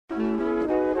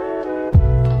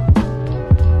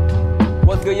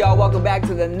good, y'all? Welcome back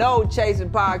to the No Chasing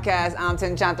Podcast. I'm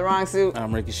Tin Chantarangsu.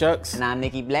 I'm Ricky Shucks. And I'm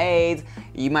Nikki Blades.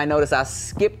 You might notice I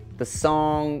skipped the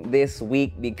song this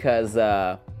week because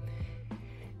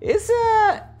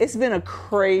it's been a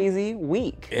crazy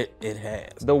week. It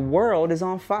has. The world is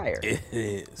on fire. It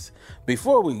is.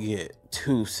 Before we get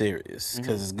too serious,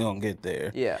 because it's going to get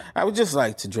there, I would just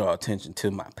like to draw attention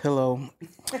to my pillow.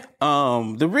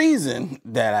 The reason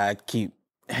that I keep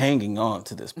hanging on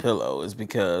to this pillow is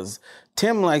because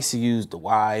Tim likes to use the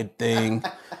wide thing.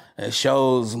 It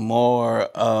shows more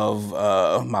of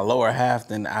my lower half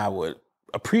than I would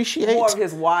appreciate. More of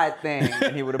his wide thing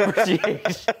than he would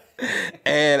appreciate.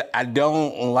 And I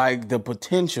don't like the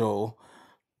potential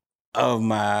of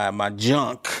my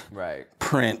junk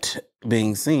print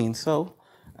being seen, so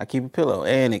I keep a pillow.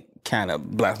 And it kind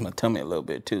of blocks my tummy a little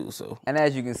bit too. So. And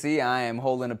as you can see, I am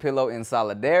holding a pillow in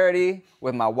solidarity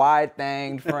with my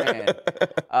wide-thanged friend.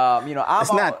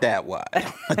 It's not that wide.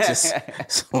 I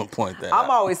just want to point that out.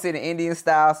 I'm always sitting Indian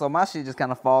style, so my shit just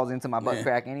kind of falls into my butt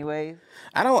crack anyways.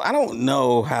 I don't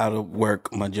know how to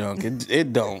work my junk.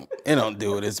 It don't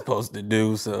do what it's supposed to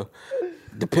do. So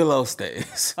the pillow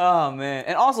stays. Oh man!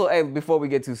 And also, hey, before we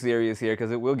get too serious here,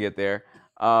 because it will get there.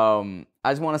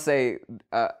 I just want to say,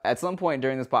 at some point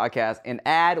during this podcast, an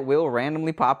ad will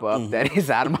randomly pop up that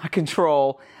is out of my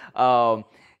control.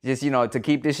 Just, to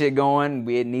keep this shit going,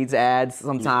 it needs ads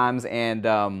sometimes. And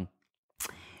I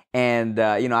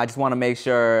just want to make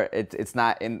sure it's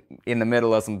not in the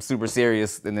middle of some super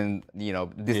serious, and then,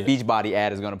 this Beachbody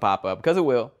ad is going to pop up, because it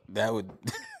will. That would...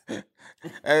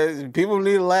 people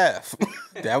need to laugh.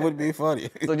 That would be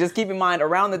funny. So just keep in mind,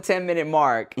 around the 10-minute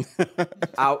mark,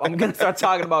 I'm going to start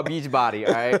talking about Beachbody,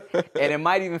 all right? And it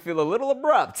might even feel a little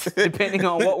abrupt, depending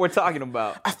on what we're talking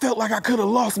about. I felt like I could have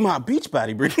lost my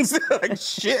Beachbody briefs. Like,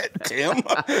 shit, Tim.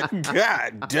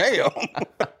 God damn.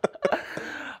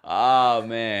 Oh,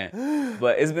 man.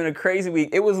 But it's been a crazy week.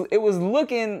 It was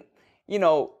looking,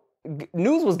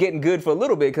 news was getting good for a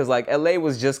little bit because, LA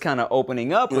was just kind of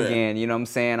opening up again. You know what I'm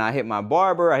saying? I hit my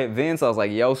barber. I hit Vince. I was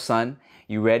like, yo, son,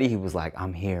 you ready? He was like,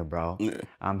 I'm here, bro. Yeah.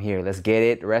 I'm here. Let's get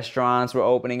it. Restaurants were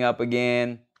opening up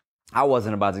again. I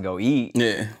wasn't about to go eat.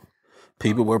 Yeah.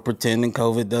 People were pretending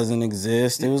COVID doesn't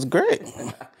exist. It was great.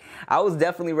 I was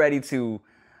definitely ready to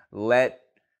let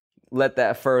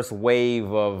that first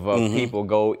wave of people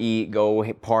go eat, go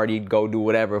party, go do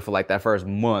whatever for that first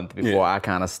month before I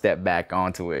kind of step back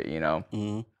onto it,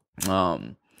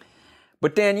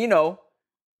 But then,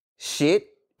 shit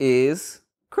is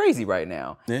crazy right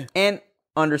now. Yeah. And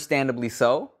understandably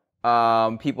so.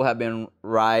 People have been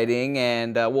rioting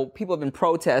and, people have been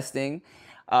protesting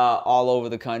all over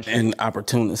the country. And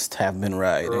opportunists have been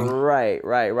rioting. Right.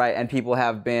 And people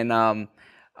have been, and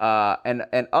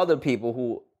other people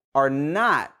who are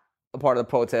not a part of the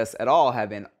protests at all have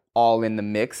been all in the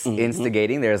mix,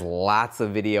 instigating. There's lots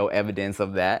of video evidence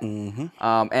of that.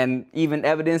 And even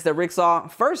evidence that Rick saw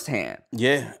firsthand.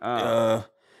 Yeah.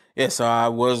 So I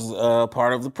was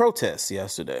part of the protests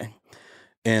yesterday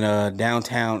in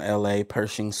downtown LA,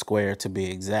 Pershing Square to be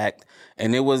exact.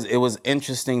 And it was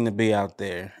interesting to be out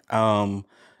there.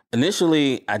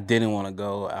 Initially, I didn't want to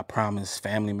go. I promised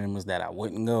family members that I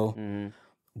wouldn't go.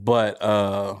 But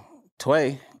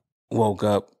Tway woke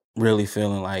up really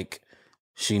feeling like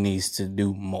she needs to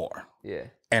do more. Yeah.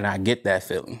 And I get that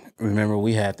feeling. Remember,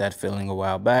 we had that feeling a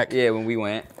while back. Yeah, when we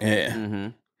went.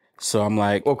 Yeah. So I'm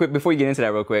like... Well, quick, before you get into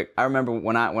that real quick, I remember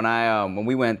when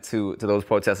we went to those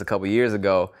protests a couple years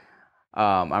ago,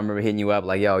 I remember hitting you up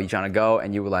like, yo, you trying to go?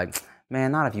 And you were like,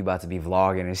 man, not if you about to be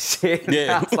vlogging and shit.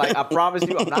 Yeah. I was like, I promise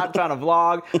you, I'm not trying to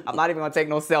vlog. I'm not even going to take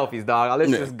no selfies, dog.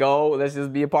 Let's just go. Let's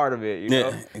just be a part of it,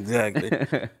 Yeah, exactly.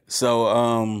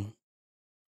 So,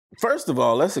 first of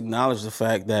all, let's acknowledge the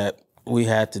fact that we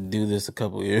had to do this a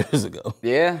couple years ago.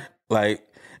 Yeah.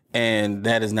 And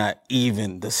that is not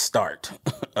even the start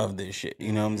of this shit.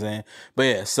 You know what I'm saying? But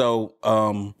yeah,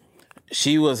 so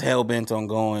she was hell-bent on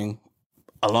going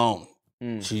alone.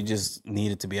 She just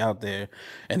needed to be out there.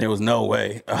 And there was no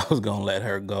way I was going to let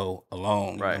her go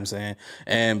alone. You know what I'm saying?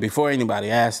 And before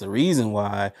anybody asked, the reason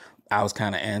why I was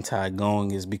kind of anti-going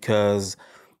is because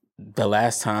the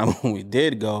last time when we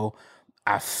did go,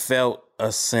 I felt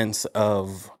a sense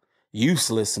of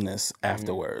uselessness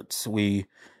afterwards. We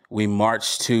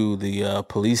marched to the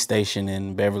police station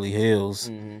in Beverly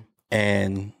Hills,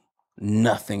 and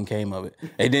nothing came of it.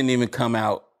 They didn't even come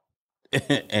out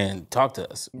and talk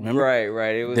to us. Remember?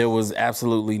 Right. There was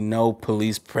absolutely no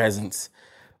police presence.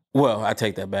 Well, I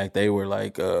take that back. They were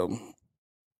like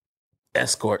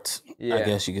escorts, I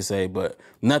guess you could say, but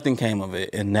nothing came of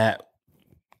it, and that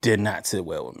did not sit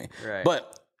well with me. Right.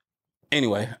 But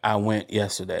anyway, I went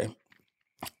yesterday,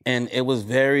 And it was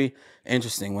very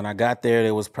interesting. When I got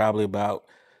there was probably about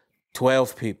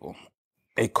 12 people.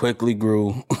 It quickly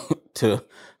grew to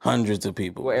hundreds of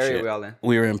people. What area were y'all in?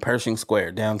 We were in Pershing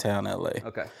Square, downtown LA.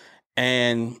 Okay.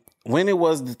 And when it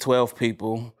was the 12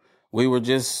 people, we were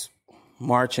just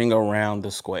marching around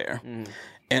the square.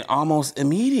 And almost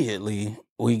immediately,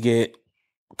 we get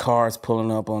cars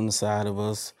pulling up on the side of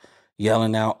us,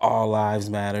 yelling out, "All lives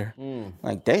matter."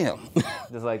 Like, damn.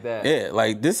 Just like that. Yeah,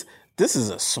 like this is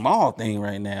a small thing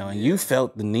right now. And you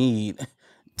felt the need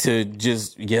to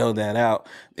just yell that out.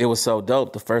 It was so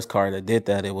dope. The first car that did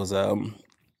that, it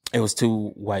was two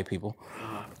white people.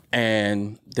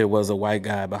 And there was a white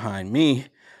guy behind me.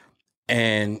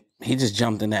 And he just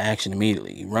jumped into action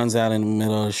immediately. He runs out in the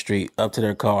middle of the street, up to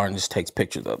their car, and just takes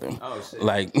pictures of them. Oh, shit.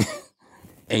 Like,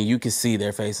 and you can see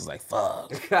their faces like,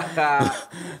 fuck.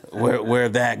 Where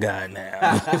that guy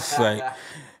now? It's like,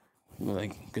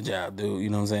 good job, dude. You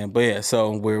know what I'm saying? But yeah,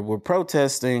 so we're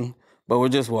protesting, but we're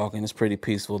just walking. It's pretty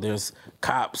peaceful. There's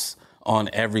cops on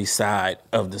every side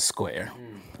of the square.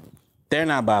 They're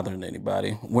not bothering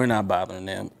anybody. We're not bothering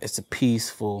them. It's a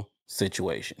peaceful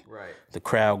situation. Right. The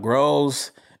crowd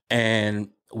grows, and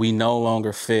we no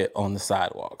longer fit on the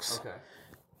sidewalks. Okay.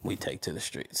 We take to the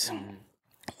streets.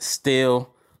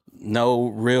 Still, no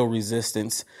real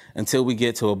resistance until we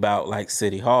get to about like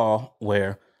City Hall,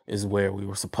 where we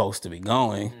were supposed to be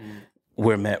going.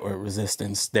 We're met with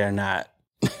resistance. They're not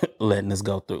letting us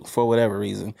go through for whatever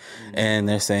reason. And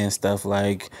they're saying stuff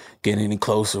like, "Get any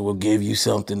closer, we'll give you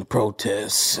something to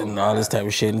protest," and all this type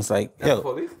of shit. And it's like, the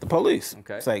police.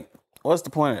 Okay. It's like, what's the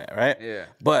point of that, right? Yeah.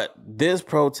 But this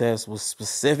protest was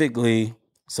specifically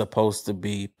supposed to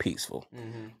be peaceful.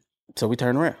 So we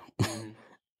turned around.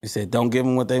 We said, don't give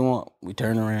them what they want. We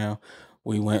turned around.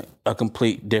 We went a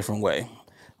complete different way.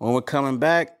 When we're coming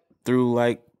back through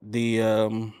like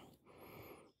the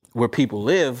where people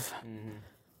live,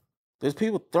 there's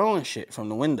people throwing shit from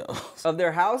the windows of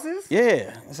their houses.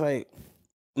 Yeah, it's like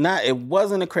it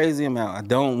wasn't a crazy amount. I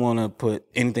don't want to put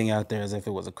anything out there as if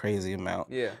it was a crazy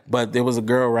amount. Yeah, but there was a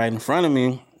girl right in front of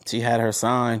me. She had her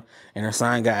sign, and her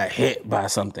sign got hit by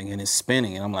something, and it's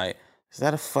spinning. And I'm like, is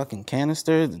that a fucking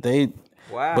canister?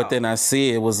 Wow. But then I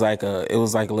see it was like a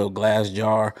little glass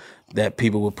jar that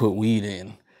people would put weed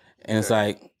in, and it's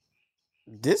like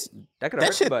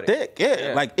that shit thick.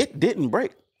 Yeah, like it didn't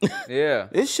break. Yeah,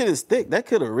 this shit is thick. That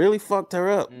could have really fucked her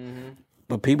up.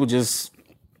 But people just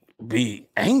be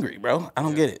angry, bro. I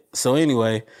don't get it. So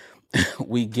anyway,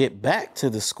 we get back to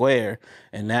the square,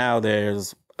 and now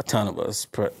there's a ton of us.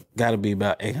 Got to be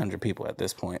about 800 people at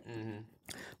this point.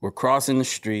 We're crossing the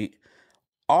street.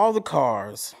 All the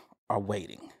cars are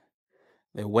waiting.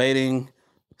 They're waiting.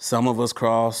 Some of us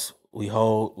cross. We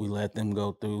hold. We let them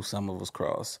go through. Some of us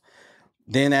cross.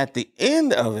 Then at the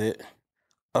end of it,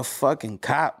 a fucking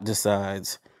cop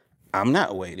decides, I'm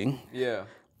not waiting. Yeah.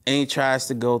 And he tries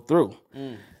to go through.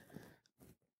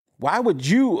 Why would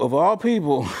you, of all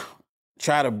people,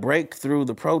 try to break through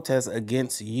the protest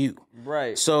against you?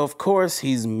 Right. So, of course,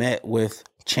 he's met with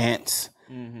chants,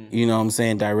 you know what I'm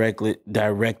saying,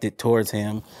 directed towards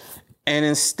him. And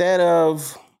instead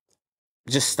of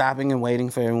just stopping and waiting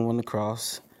for everyone to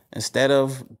cross, instead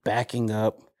of backing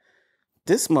up,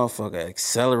 this motherfucker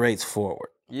accelerates forward.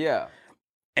 Yeah.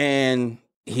 And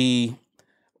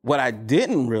what I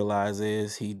didn't realize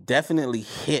is he definitely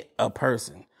hit a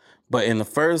person. But in the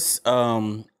first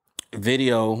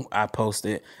video I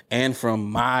posted, and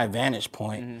from my vantage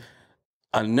point,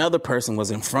 another person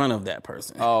was in front of that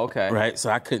person. Oh, okay. Right? So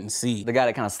I couldn't see. The guy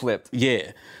that kind of slipped.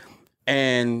 Yeah.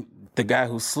 And the guy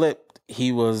who slipped,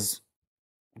 he was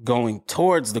going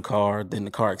towards the car, then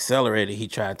the car accelerated. He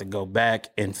tried to go back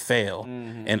and fail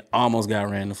and almost got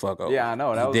ran the fuck over. Yeah, I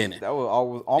know. That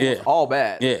was almost all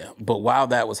bad. Yeah. But while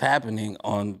that was happening,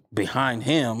 behind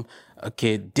him, a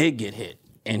kid did get hit.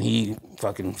 And he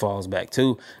fucking falls back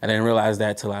too. I didn't realize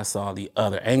that till I saw the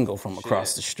other angle from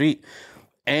across the street.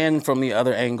 And from the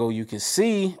other angle, you could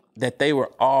see that they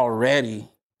were already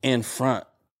in front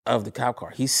of the cop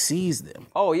car. He sees them.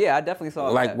 Oh yeah, I definitely saw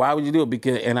that. Like, why would you do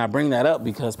it? And I bring that up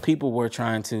because people were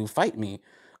trying to fight me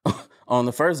on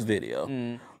the first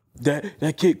video.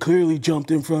 That kid clearly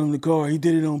jumped in front of the car. He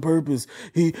did it on purpose.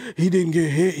 He didn't get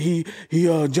hit.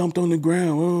 He jumped on the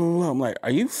ground. I'm like,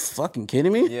 are you fucking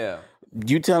kidding me? Yeah.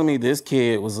 You telling me this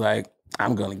kid was like,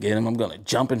 I'm gonna get him. I'm gonna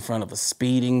jump in front of a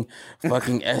speeding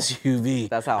fucking SUV.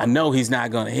 That's how I know he's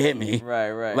not gonna hit me.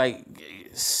 Right. Like,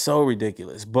 so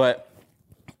ridiculous. But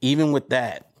even with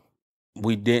that,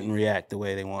 we didn't react the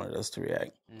way they wanted us to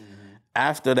react.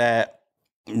 After that,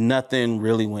 nothing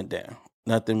really went down.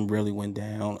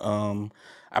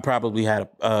 I probably had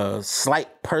a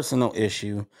slight personal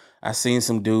issue. I seen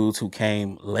some dudes who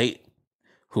came late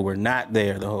who were not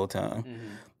there the whole time. Mm-hmm.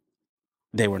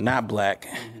 They were not black,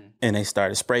 and they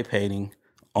started spray painting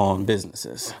on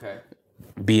businesses. Okay.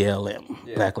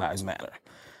 BLM, Black Lives Matter.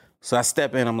 So I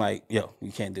step in, I'm like, yo,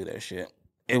 you can't do that shit.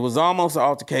 It was almost an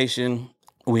altercation.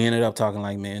 We ended up talking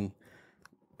like men.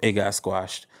 It got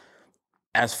squashed.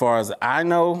 As far as I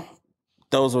know,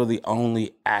 those were the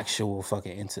only actual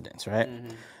fucking incidents, right?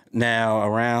 Now,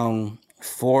 around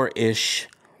 4-ish,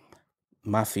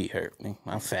 my feet hurt.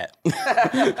 I'm fat.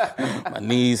 My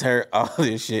knees hurt, all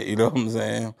this shit, you know what I'm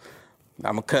saying?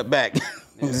 I'm going to cut back.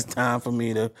 It's time for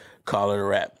me to call it a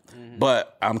wrap.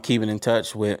 But I'm keeping in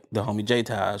touch with the homie J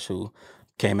Taj, who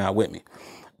came out with me.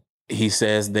 He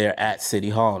says they're at City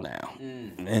Hall now.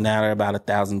 And now they're about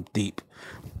 1,000 deep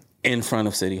in front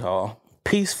of City Hall.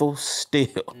 Peaceful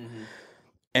still.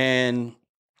 And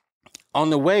on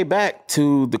the way back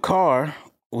to the car,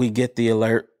 we get the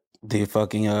alert, the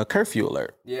fucking curfew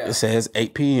alert. Yeah. It says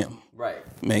 8 p.m. Right.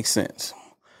 Makes sense.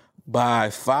 By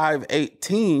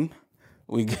 5:18,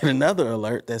 we get another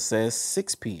alert that says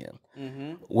 6 p.m.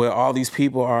 Where all these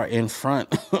people are in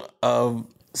front of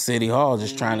City Hall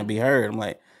just trying to be heard. I'm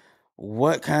like,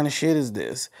 what kind of shit is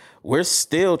this? We're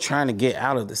still trying to get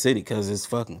out of the city because it's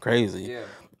fucking crazy. Yeah.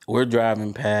 We're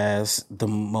driving past the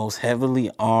most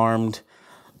heavily armed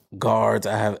guards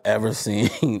I have ever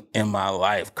seen in my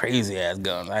life. Crazy ass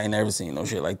guns. I ain't never seen no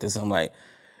shit like this. I'm like,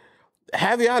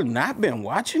 have y'all not been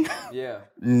watching? Yeah.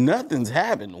 Nothing's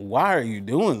happened. Why are you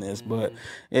doing this? But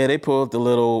yeah, they pulled the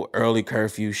little early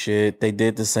curfew shit. They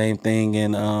did the same thing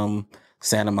in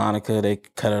Santa Monica. They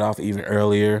cut it off even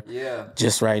earlier. Yeah.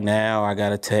 Just right now, I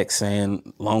got a text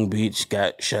saying Long Beach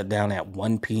got shut down at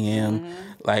 1 p.m.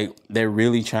 Like, they're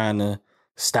really trying to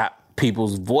stop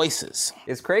people's voices.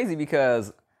 It's crazy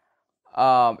because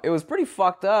it was pretty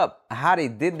fucked up how they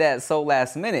did that so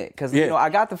last minute. Because, you know, I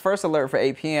got the first alert for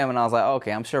 8 p.m. and I was like,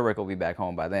 okay, I'm sure Rick will be back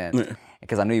home by then.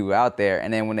 Because I knew you were out there.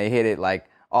 And then when they hit it, like,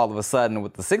 all of a sudden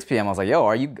with the 6 p.m., I was like, yo,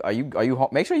 are you home?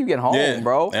 Make sure you get home,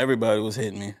 bro. Everybody was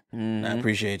hitting me. I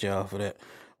appreciate y'all for that.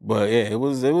 But yeah, it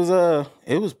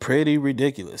was pretty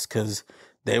ridiculous because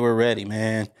they were ready,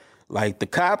 man. Like the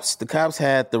cops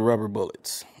had the rubber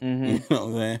bullets. You know what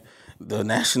I'm saying? The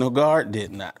National Guard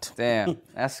did not. Damn,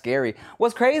 that's scary.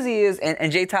 What's crazy is,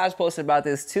 and Jay Taj posted about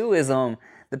this too, is the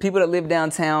people that live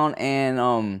downtown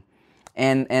and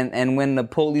when the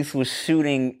police was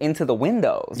shooting into the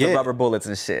windows, the rubber bullets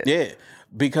and shit. Yeah,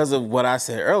 because of what I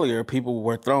said earlier, people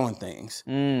were throwing things.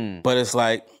 But it's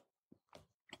like,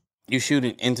 you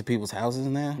shooting into people's houses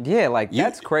now? Yeah, like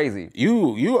that's crazy.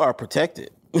 You are protected.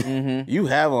 You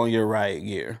have on your riot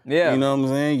gear. Yeah. You know what I'm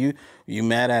saying? You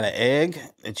mad at an egg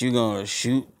that you gonna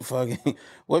shoot fucking...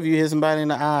 What if you hit somebody in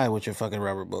the eye with your fucking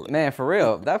rubber bullet? Man, for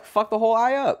real. That fucked the whole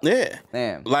eye up. Yeah.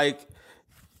 Damn. Like,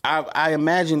 I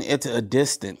imagine it's a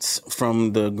distance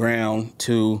from the ground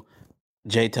to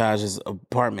J Taj's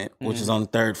apartment, which is on the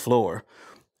 3rd floor.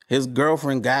 His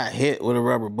girlfriend got hit with a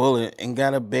rubber bullet and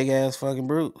got a big ass fucking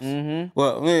bruise.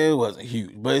 Well, it wasn't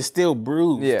huge, but it's still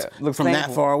bruised. Yeah, looks from painful.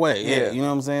 that far away. Yeah. You know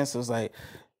what I'm saying? So it's like,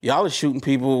 y'all are shooting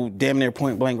people damn near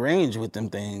point blank range with them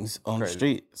things on the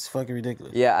street. It's fucking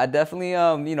ridiculous. Yeah, I definitely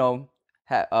had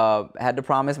to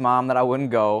promise mom that I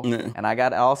wouldn't go, and I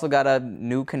also got a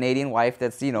new Canadian wife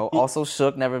that's also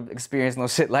shook, never experienced no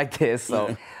shit like this.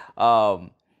 So, I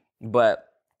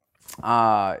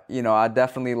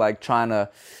definitely like trying to,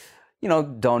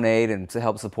 donate and to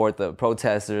help support the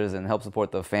protesters and help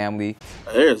support the family.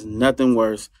 There's nothing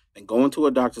worse than going to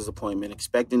a doctor's appointment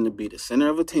expecting to be the center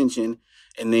of attention,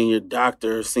 and then your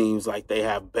doctor seems like they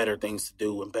have better things to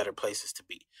do and better places to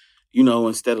be.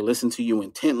 Instead of listening to you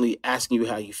intently, asking you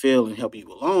how you feel and help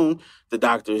you along, the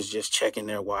doctor is just checking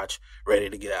their watch,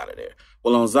 ready to get out of there.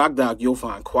 Well, on ZocDoc, you'll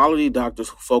find quality doctors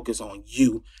who focus on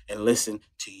you and listen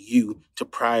to you to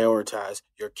prioritize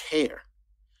your care.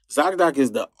 ZocDoc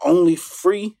is the only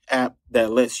free app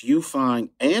that lets you find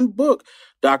and book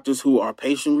doctors who are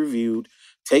patient-reviewed,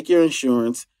 take your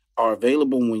insurance, are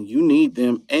available when you need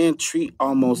them, and treat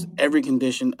almost every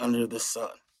condition under the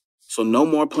sun. So no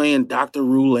more playing doctor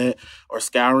roulette or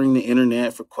scouring the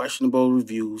internet for questionable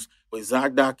reviews. With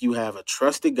ZocDoc, you have a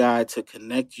trusted guide to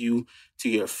connect you to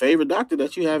your favorite doctor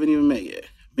that you haven't even met yet.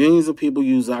 Millions of people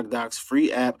use ZocDoc's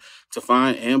free app to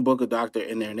find and book a doctor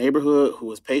in their neighborhood who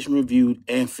is patient-reviewed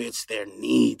and fits their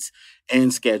needs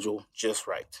and schedule just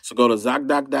right. So go to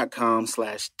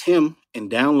ZocDoc.com/Tim and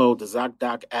download the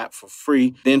ZocDoc app for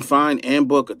free. Then find and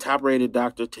book a top-rated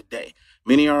doctor today.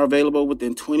 Many are available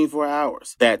within 24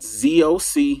 hours. That's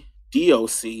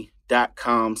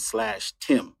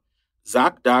ZocDoc.com/Tim.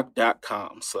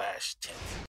 ZocDoc.com/10.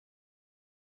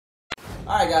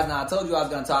 All right, guys. Now I told you I was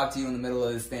gonna talk to you in the middle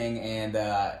of this thing, and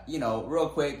real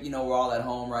quick, we're all at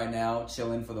home right now,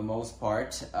 chilling for the most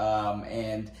part.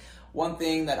 And one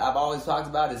thing that I've always talked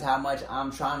about is how much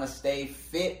I'm trying to stay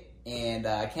fit, and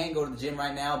I can't go to the gym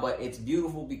right now, but it's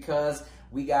beautiful because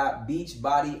we got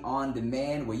Beachbody on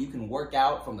Demand, where you can work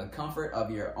out from the comfort of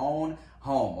your own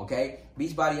home, okay?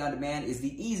 Beachbody on Demand is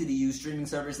the easy-to-use streaming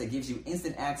service that gives you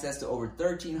instant access to over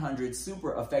 1,300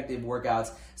 super effective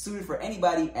workouts suited for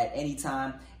anybody at any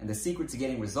time, and the secret to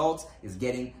getting results is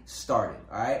getting started,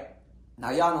 all right?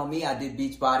 Now, y'all know me. I did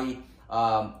Beachbody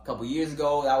a couple years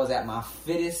ago. That was at my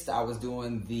fittest. I was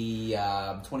doing the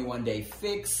 21-day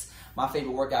fix. My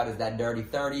favorite workout is that Dirty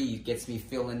 30. It gets me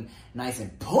feeling nice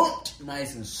and pumped,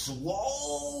 nice and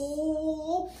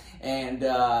swole. And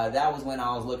that was when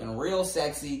I was looking real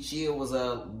sexy. Chia was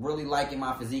really liking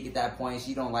my physique at that point.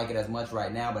 She don't like it as much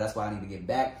right now, but that's why I need to get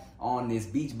back on this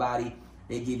Beachbody.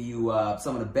 They give you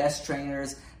some of the best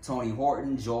trainers: Tony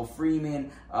Horton, Joel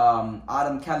Freeman,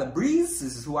 Adam Calabrese.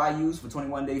 This is who I use for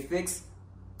 21-day fix.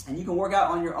 And you can work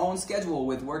out on your own schedule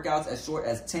with workouts as short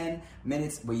as 10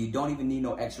 minutes where you don't even need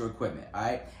no extra equipment, all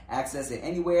right? Access it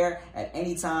anywhere, at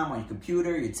any time, on your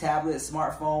computer, your tablet,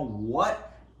 smartphone,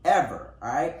 whatever,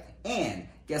 all right? And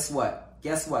guess what?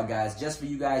 Guess what, guys? Just for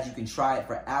you guys, you can try it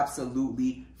for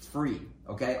absolutely free,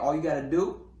 okay? All you got to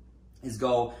do is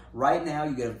go right now.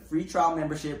 You get a free trial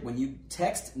membership when you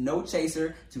text No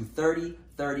Chaser to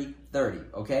 303030,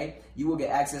 okay? You will get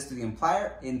access to the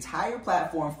entire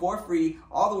platform for free.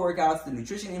 All the workouts, the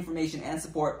nutrition information, and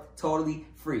support totally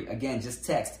free. Again, just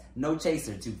text No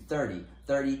Chaser to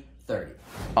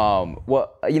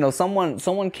 303030.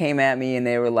 Someone came at me and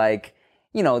they were like,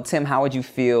 Tim, how would you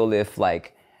feel if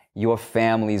like your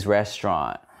family's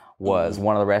restaurant was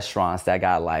one of the restaurants that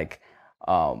got like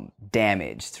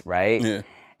damaged, right? Yeah.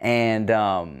 And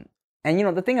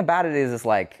the thing about it is, it's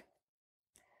like,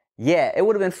 yeah, it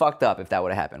would have been fucked up if that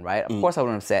would have happened, right? Of course I would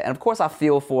have upset. And of course I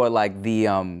feel for like the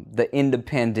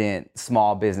independent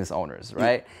small business owners,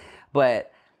 right?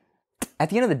 But at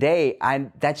the end of the day,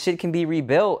 that shit can be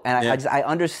rebuilt, and I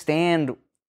understand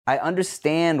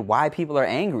why people are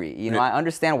angry. I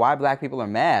understand why black people are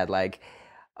mad. Like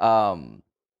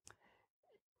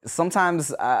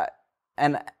sometimes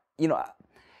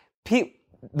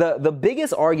the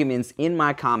biggest arguments in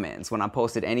my comments when I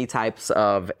posted any types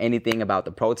of anything about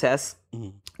the protests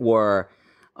were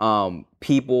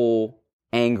people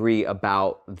angry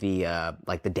about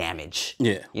the damage.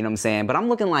 Yeah. You know what I'm saying? But I'm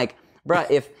looking like,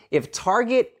 bruh, if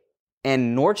Target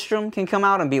and Nordstrom can come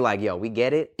out and be like, yo, we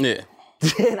get it. Yeah.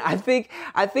 Then I think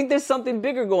there's something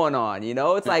bigger going on,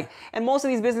 It's like, and most of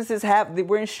these businesses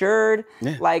we're insured.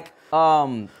 Yeah. Like,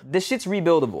 this shit's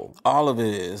rebuildable. All of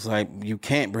it is. Like, you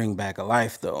can't bring back a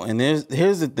life, though. And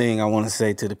here's the thing I want to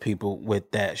say to the people with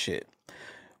that shit.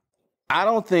 I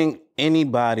don't think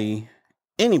anybody,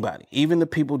 even the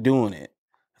people doing it,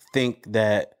 think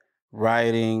that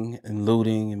rioting and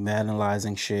looting and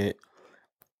vandalizing shit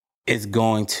is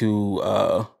going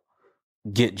to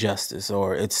get justice,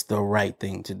 or it's the right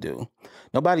thing to do.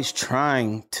 Nobody's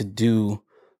trying to do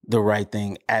the right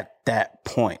thing at that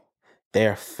point.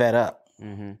 They're fed up.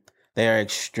 Mm-hmm. They are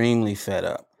extremely fed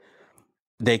up.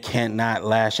 They can't not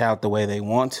lash out the way they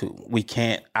want to. We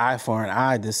can't eye for an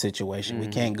eye this situation. Mm-hmm.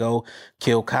 We can't go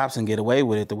kill cops and get away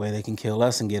with it the way they can kill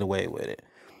us and get away with it.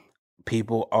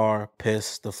 People are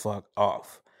pissed the fuck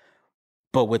off.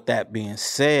 But with that being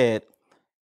said,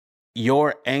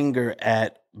 your anger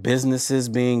at businesses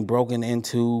being broken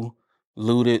into,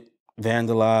 looted,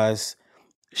 vandalized,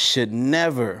 should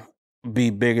never be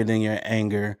bigger than your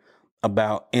anger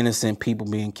about innocent people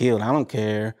being killed. I don't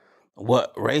care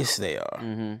what race they are.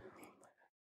 Mm-hmm.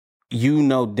 You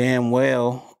know damn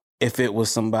well if it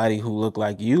was somebody who looked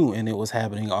like you and it was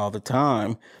happening all the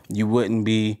time, you wouldn't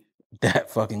be that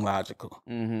fucking logical.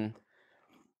 Mm-hmm.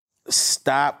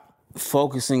 Stop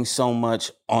focusing so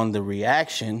much on the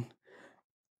reaction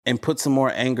and put some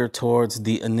more anger towards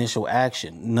the initial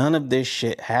action. None of this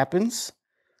shit happens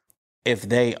if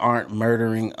they aren't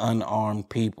murdering unarmed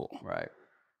people. Right.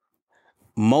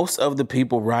 Most of the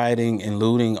people rioting and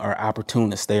looting are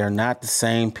opportunists. They are not the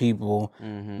same people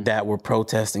that were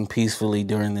protesting peacefully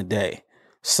during the day.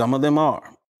 Some of them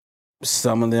are.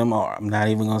 Some of them are. I'm not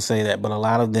even going to say that, but a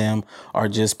lot of them are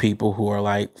just people who are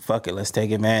like, fuck it, let's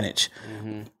take advantage.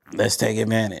 Mm-hmm. Let's take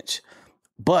advantage.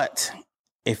 But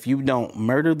if you don't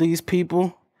murder these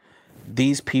people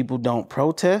don't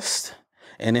protest.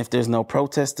 And if there's no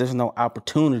protest, there's no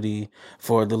opportunity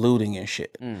for the looting and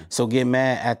shit. So get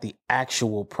mad at the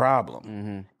actual problem.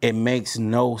 Mm-hmm. It makes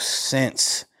no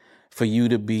sense for you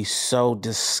to be so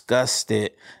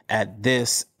disgusted at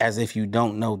this as if you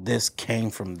don't know this came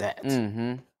from that.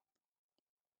 Mm-hmm.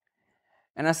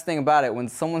 And that's the thing about it. When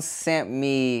someone sent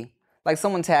me, like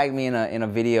someone tagged me in a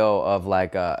video of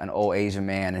like an old Asian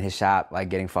man in his shop, like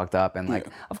getting fucked up. And like,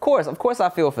 of course I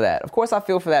feel for that. Of course I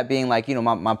feel for that being like,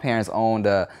 my parents owned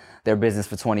their business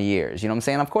for 20 years. You know what I'm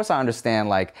saying? Of course I understand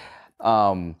like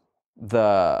the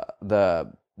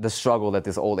struggle that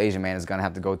this old Asian man is gonna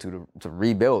have to go to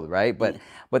rebuild, right? But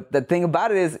the thing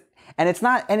about it is, and it's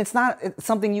not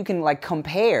something you can like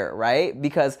compare, right?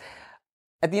 Because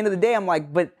at the end of the day, I'm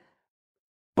like, but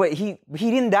he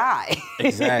didn't die.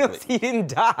 Exactly. He didn't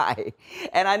die.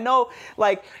 And I know,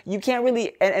 like, you can't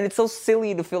really, and it's so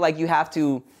silly to feel like you have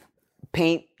to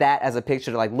paint that as a picture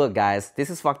to like, look, guys,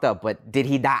 this is fucked up, but did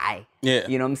he die? Yeah.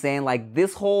 You know what I'm saying? Like,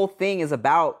 this whole thing is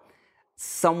about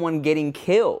someone getting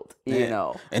killed, you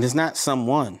know? And it's not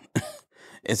someone.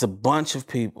 It's a bunch of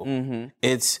people. Mm-hmm.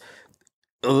 It's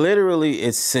literally,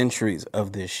 it's centuries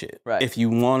of this shit. Right. If you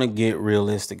want to get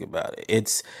realistic about it.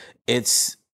 It's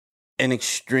an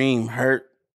extreme hurt.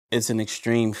 It's an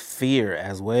extreme fear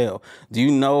as well. Do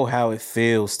you know how it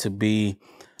feels to be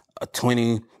a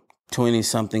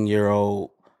 20-something year old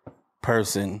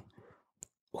person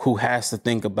who has to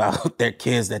think about their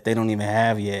kids that they don't even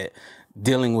have yet,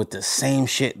 dealing with the same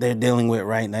shit they're dealing with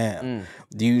right now?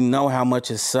 Do you know how much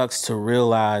it sucks to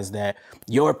realize that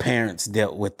your parents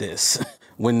dealt with this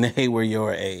when they were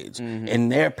your age,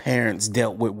 and their parents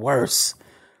dealt with worse,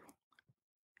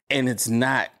 and it's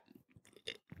not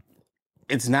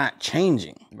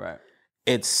changing. Right.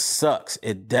 It sucks.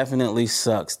 It definitely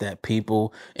sucks that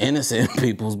innocent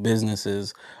people's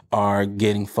businesses are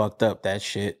getting fucked up. That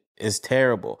shit is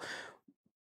terrible.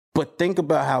 But think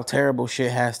about how terrible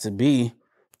shit has to be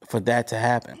for that to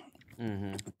happen.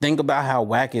 Mm-hmm. Think about how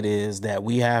whack it is that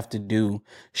we have to do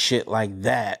shit like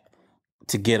that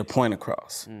to get a point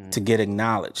across, to get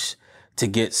acknowledged, to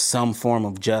get some form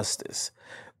of justice.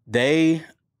 They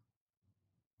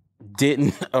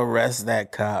didn't arrest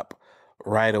that cop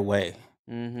right away.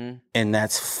 Mm-hmm. And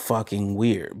that's fucking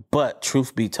weird. But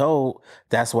truth be told,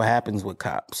 that's what happens with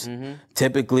cops. Mm-hmm.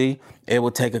 Typically, it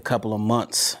will take a couple of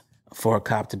months for a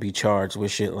cop to be charged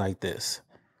with shit like this.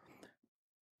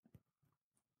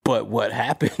 But what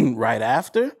happened right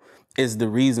after is the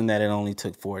reason that it only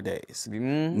took 4 days.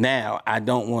 Mm-hmm. Now, I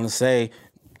don't want to say,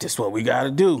 this is what we got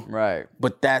to do. Right.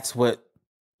 But that's what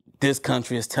this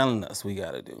country is telling us we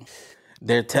got to do.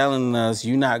 They're telling us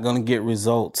you're not going to get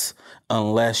results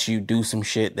unless you do some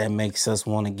shit that makes us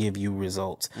want to give you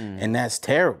results. And that's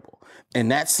terrible.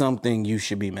 And that's something you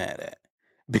should be mad at.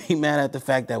 Be mad at the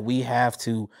fact that we have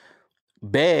to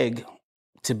beg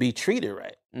to be treated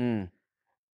right.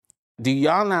 Do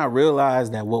y'all not realize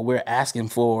that what we're asking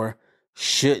for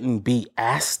shouldn't be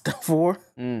asked for?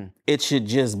 It should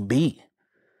just be.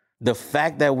 The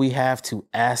fact that we have to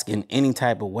ask in any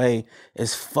type of way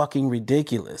is fucking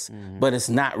ridiculous. But it's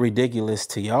not ridiculous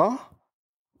to y'all?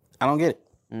 I don't get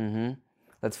it.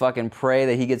 Let's fucking pray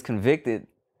that he gets convicted.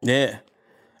 Yeah.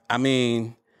 I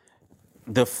mean,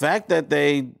 the fact that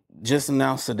they just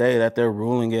announced today that they're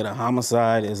ruling it a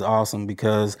homicide is awesome,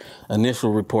 because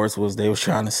initial reports was they was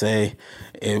trying to say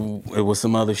it was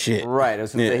some other shit. Right. It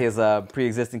was to say his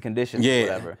pre-existing conditions or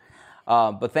whatever.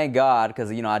 But thank God,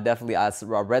 because, I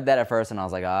read that at first and I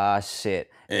was like,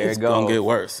 shit, there it goes. It's going to get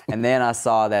worse. And then I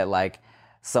saw that, like,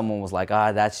 someone was like,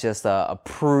 that's just a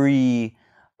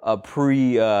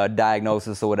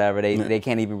pre-diagnosis or whatever. They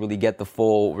can't even really get the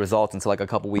full results until like a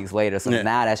couple weeks later. So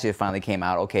now that shit finally came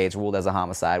out. Okay, it's ruled as a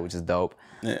homicide, which is dope.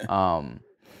 And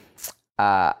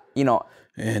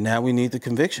now we need the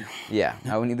conviction. Yeah,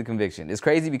 now we need the conviction. It's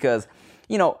crazy because,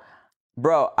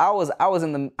 bro, I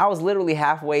was literally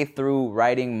halfway through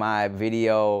writing my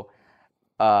video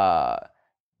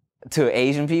to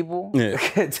Asian people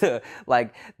to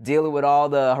like dealing with all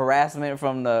the harassment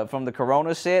from the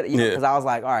corona shit, because I was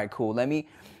like, all right, cool, let me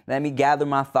gather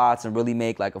my thoughts and really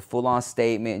make like a full-on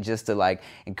statement just to like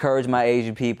encourage my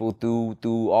Asian people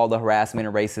through all the harassment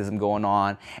and racism going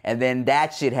on. And then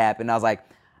that shit happened. I was like,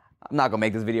 I'm not gonna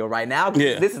make this video right now.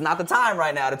 This is not the time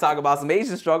right now to talk about some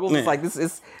Asian struggles. It's like,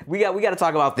 we got to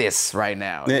talk about this right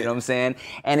now. You know what I'm saying?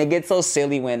 And it gets so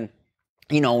silly when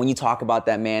you talk about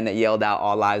that man that yelled out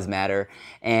 "All Lives Matter,"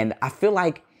 and I feel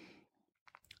like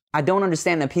I don't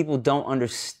understand that people don't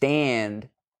understand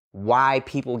why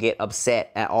people get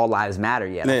upset at "All Lives Matter"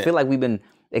 yet. I feel like we've been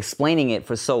explaining it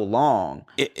for so long.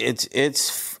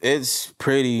 It's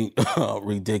pretty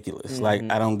ridiculous. Like,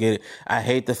 I don't get it. I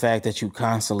hate the fact that you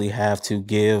constantly have to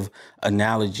give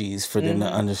analogies for them to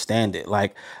understand it.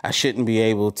 Like, I shouldn't be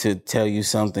able to tell you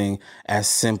something as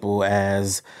simple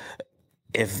as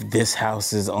if this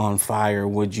house is on fire,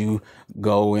 would you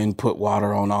go and put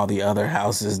water on all the other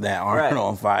houses that aren't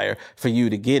on fire for you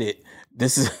to get it?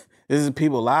 This is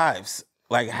people's lives.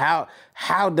 Like how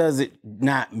does it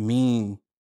not mean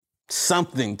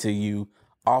something to you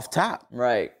off top?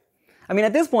 Right. I mean,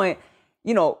 at this point,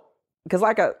 you know, because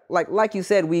like you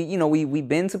said, we've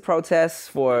been to protests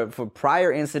for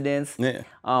prior incidents. Yeah.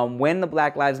 When the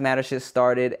Black Lives Matter shit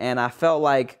started, and I felt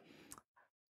like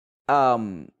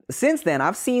since then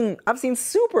I've seen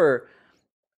super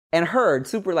and heard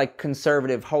super like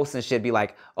conservative hosts and shit be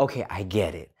like, okay, I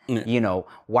get it. Yeah. You know,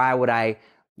 why would I,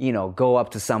 go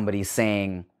up to somebody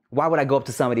saying, why would I go up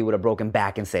to somebody with a broken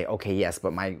back and say, okay, yes,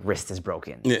 but my wrist is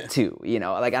broken too?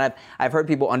 Like I've heard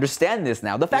people understand this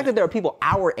now. The fact that there are people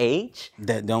our age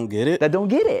that don't get it.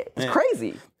 It's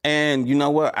crazy. And you know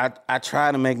what? I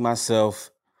try to make myself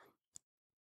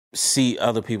see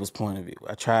other people's point of view.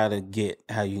 I try to get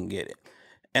how you can get it.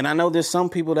 And I know there's some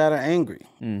people that are angry.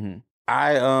 Mm-hmm.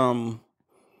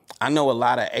 I know a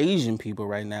lot of Asian people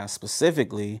right now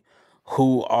specifically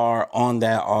who are on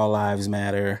that all lives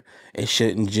matter. It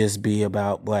shouldn't just be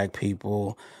about Black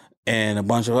people and a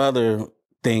bunch of other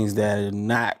things that are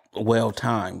not well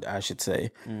timed, I should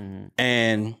say. Mm-hmm.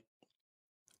 And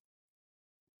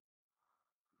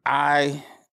I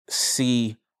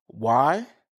see why.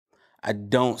 I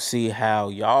don't see how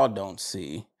y'all don't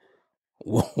see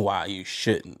why you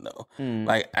shouldn't, though.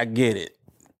 Like, I get it.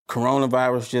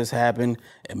 Coronavirus just happened.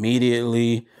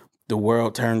 Immediately, the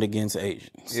world turned against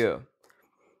Asians. Yeah.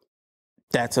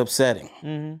 That's upsetting.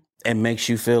 Mm-hmm. It makes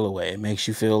you feel a way. It makes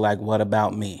you feel like, what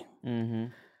about me? Mm-hmm.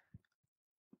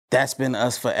 That's been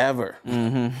us forever.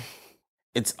 Mm-hmm.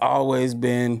 It's always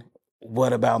been,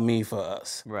 what about me for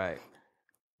us? Right.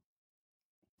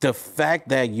 The fact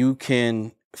that you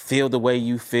can feel the way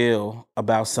you feel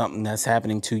about something that's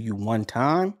happening to you one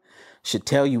time should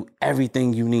tell you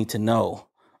everything you need to know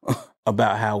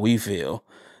about how we feel,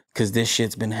 because this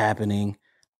shit's been happening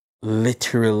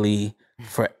literally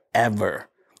forever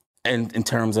in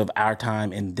terms of our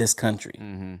time in this country.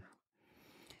 Mm-hmm.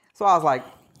 So I was like,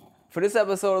 for this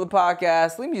episode of the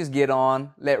podcast, let me just get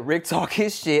on, let Rick talk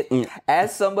his shit.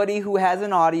 As somebody who has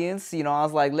an audience, I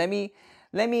was like, let me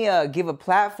give a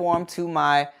platform to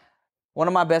one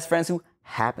of my best friends who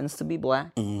happens to be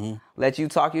Black. Mm-hmm. Let you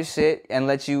talk your shit and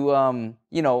let you,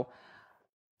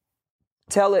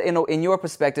 tell it in your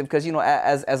perspective. Because,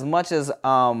 as much as,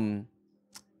 I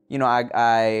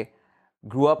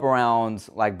grew up around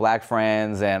like Black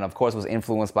friends and of course was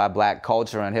influenced by Black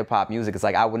culture and hip hop music. It's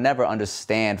like I would never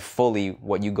understand fully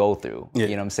what you go through. Yeah.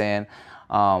 You know what I'm saying?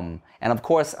 And of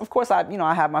course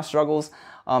I have my struggles.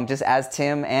 Just as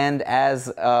Tim and as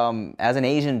an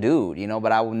Asian dude,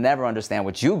 but I will never understand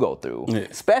what you go through,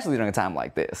 especially during a time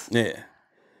like this. Yeah.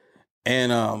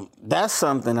 And that's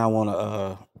something I want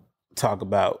to talk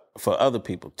about for other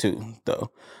people too,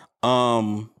 though.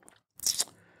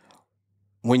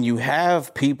 When you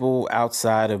have people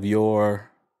outside of your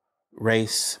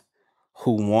race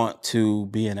who want to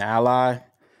be an ally,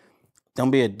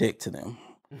 don't be a dick to them.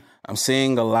 I'm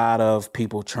seeing a lot of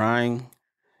people trying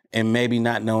and maybe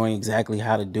not knowing exactly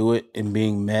how to do it and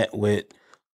being met with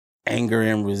anger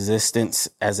and resistance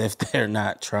as if they're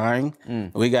not trying.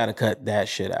 We got to cut that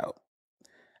shit out.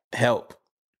 Help.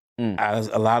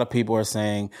 A lot of people are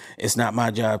saying, it's not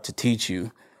my job to teach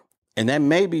you. And that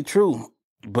may be true,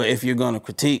 but if you're going to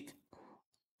critique,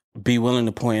 be willing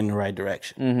to point in the right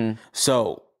direction. Mm-hmm.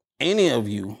 So any of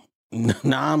you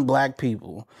non-Black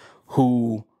people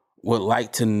who would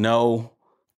like to know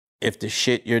if the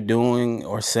shit you're doing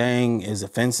or saying is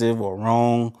offensive or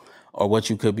wrong or what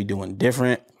you could be doing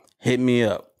different, hit me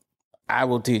up. I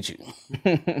will teach you.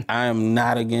 I am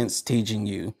not against teaching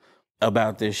you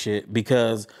about this shit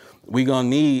because we're going to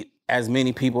need as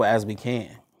many people as we can.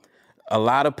 A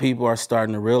lot of people are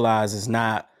starting to realize it's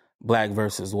not Black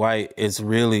versus white. It's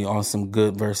really on some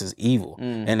good versus evil.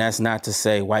 And that's not to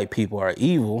say white people are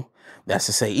evil. That's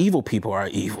to say evil people are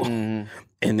evil.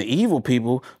 And the evil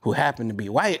people who happen to be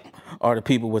white are the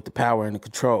people with the power and the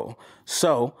control.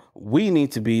 So we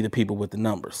need to be the people with the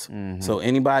numbers. So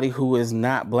anybody who is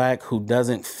not Black, who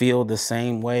doesn't feel the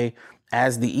same way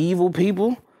as the evil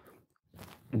people,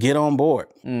 get on board.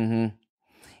 And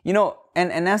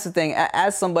that's the thing.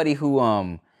 As somebody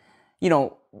who,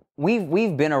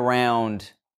 we've been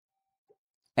around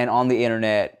and on the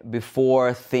internet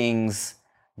before things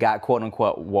got quote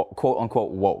unquote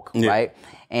woke, right?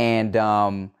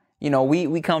 And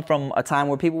we come from a time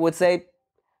where people would say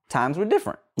times were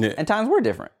different, and times were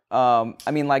different.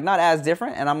 Not as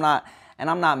different, and I'm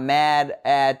not mad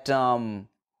at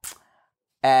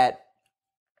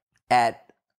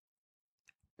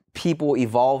people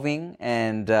evolving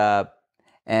and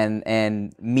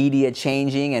media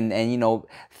changing and you know,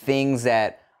 things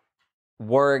that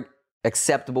were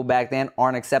acceptable back then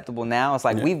aren't acceptable now. It's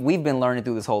like we've been learning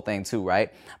through this whole thing too,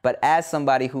 right? But as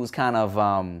somebody who's kind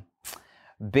of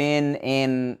been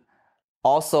in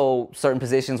also certain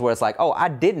positions where it's like, oh, I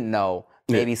didn't know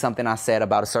maybe something I said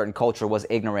about a certain culture was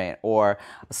ignorant, or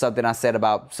something I said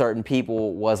about certain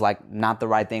people was like not the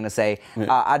right thing to say.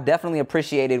 I definitely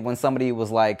appreciated when somebody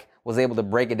was able to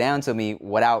break it down to me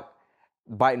without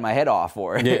biting my head off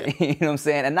for it. You know what I'm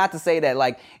saying? And not to say that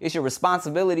like it's your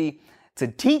responsibility to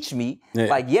teach me.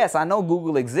 Like, yes, I know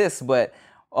Google exists, but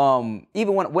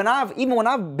even when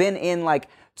I've been in like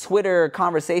Twitter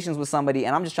conversations with somebody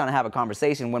and I'm just trying to have a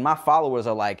conversation, when my followers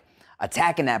are like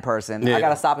attacking that person, I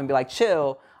gotta stop and be like,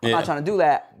 chill. I'm not trying to do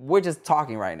that. We're just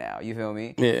talking right now. You feel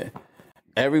me? Yeah.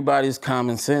 Everybody's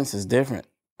common sense is different.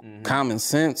 Common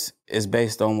sense is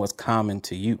based on what's common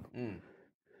to you.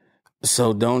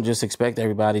 So don't just expect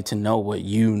everybody to know what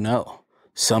you know.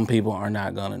 Some people are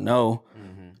not gonna know.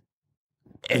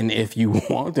 And if you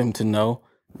want them to know,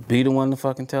 be the one to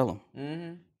fucking tell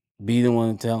them. Be the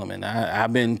one to tell them. And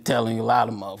I've been telling a lot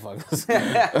of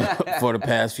motherfuckers for the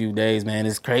past few days, man.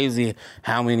 It's crazy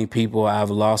how many people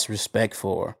I've lost respect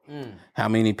for. How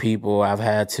many people I've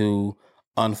had to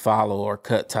unfollow or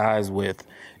cut ties with.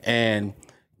 And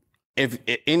if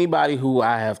anybody who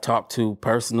I have talked to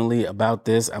personally about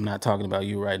this, I'm not talking about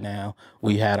you right now.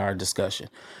 We had our discussion.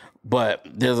 But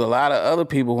there's a lot of other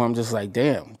people who I'm just like,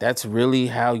 damn, that's really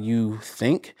how you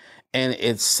think? And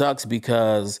it sucks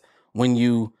because when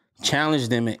you challenge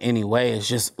them in any way, it's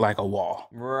just like a wall.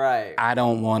 Right. I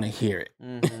don't want to hear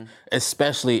it,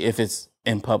 especially if it's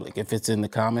in public, if it's in the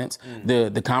comments.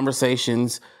 The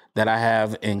conversations that I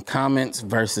have in comments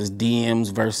versus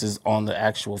DMs versus on the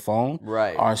actual phone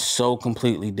are so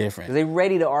completely different. They're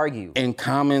ready to argue. In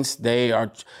comments, they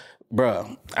are,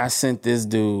 bruh, I sent this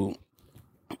dude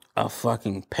a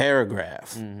fucking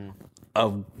paragraph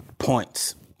of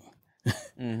points.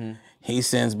 He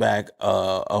sends back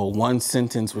a one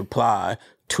sentence reply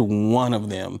to one of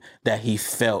them that he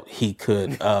felt he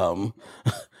could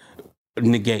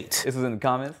negate. This was in the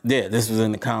comments? Yeah, this was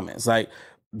in the comments. Like,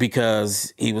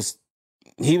 because he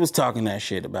was talking that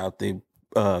shit about the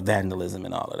vandalism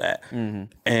and all of that.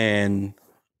 And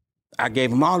I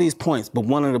gave him all these points, but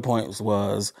one of the points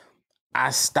was,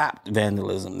 I stopped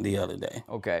vandalism the other day.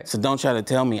 Okay. So don't try to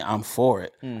tell me I'm for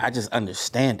it. I just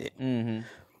understand it.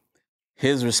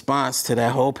 His response to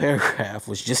that whole paragraph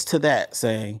was just to that,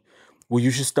 saying, well, you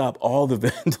should stop all the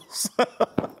vandals.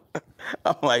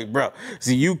 I'm like, bro,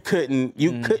 see, you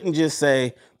couldn't just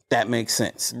say that makes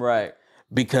sense. Right.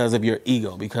 Because of your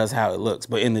ego, because how it looks.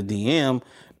 But in the DM,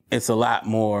 it's a lot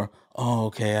more, oh,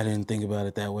 okay, I didn't think about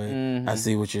it that way. I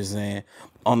see what you're saying.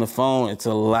 On the phone, it's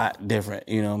a lot different.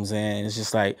 You know what I'm saying? It's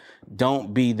just like,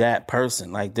 don't be that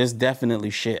person. Like, there's definitely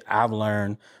shit I've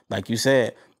learned, like you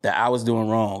said, that I was doing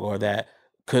wrong or that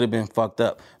could have been fucked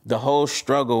up. The whole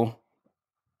struggle,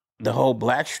 the whole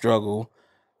black struggle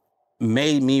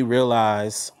made me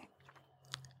realize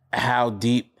how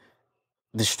deep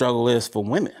the struggle is for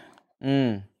women.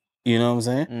 You know what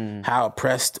I'm saying? How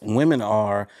oppressed women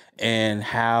are and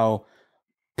how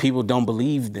people don't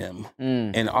believe them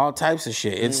and all types of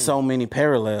shit. It's so many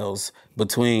parallels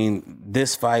between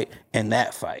this fight and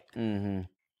that fight.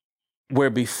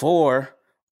 Where before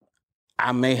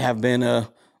I may have been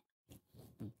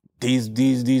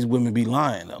these women be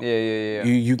lying though. Yeah.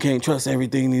 You can't trust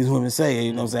everything these women say.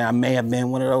 You know what I'm saying? I may have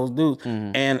been one of those dudes.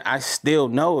 And I still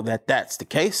know that that's the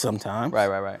case sometimes.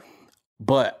 Right.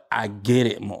 But I get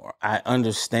it more. I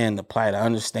understand the plight. I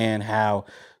understand how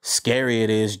scary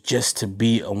it is just to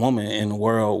be a woman in a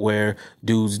world where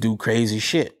dudes do crazy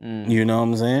shit. You know what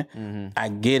I'm saying? I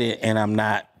get it, and I'm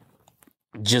not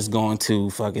just going to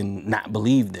fucking not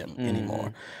believe them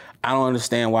anymore. I don't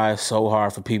understand why it's so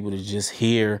hard for people to just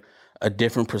hear a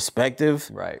different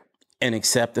perspective and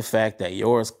accept the fact that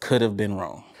yours could have been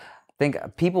wrong. I think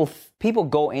people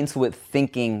go into it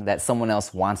thinking that someone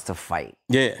else wants to fight.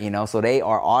 Yeah. You know, so they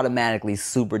are automatically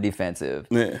super defensive.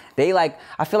 Yeah.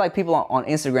 I feel like people on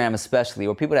Instagram especially,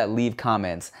 or people that leave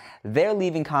comments, they're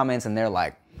leaving comments and they're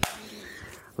like,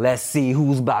 let's see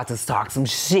who's about to talk some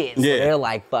shit. So they're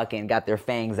like fucking got their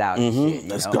fangs out and shit.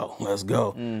 Let's go.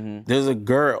 There's a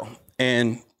girl,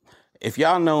 and if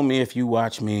y'all know me, if you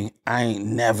watch me, I ain't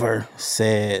never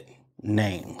said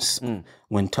names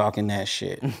when talking that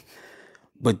shit.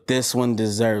 But this one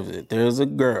deserves it. There's a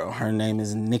girl. Her name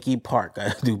is Nikki Park,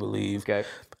 I do believe. Okay.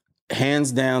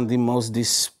 Hands down, the most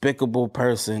despicable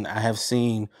person I have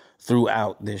seen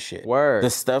throughout this shit. Word. The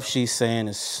stuff she's saying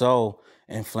is so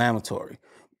inflammatory.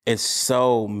 it's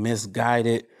so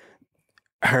misguided.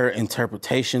 Her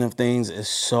interpretation of things is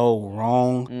so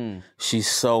wrong. She's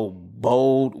so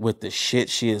bold with the shit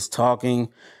she is talking,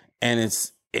 and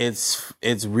it's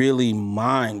really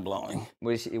mind blowing.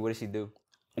 What does she do?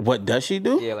 What does she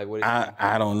do? Yeah, like what does she do?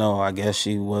 I don't know. I guess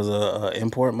she was a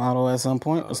import model at some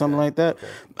point or something like that. Okay.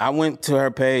 I went to her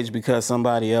page because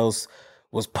somebody else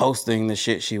was posting the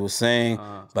shit she was saying,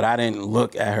 but I didn't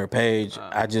look at her page.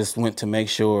 I just went to make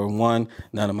sure, one,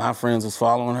 none of my friends was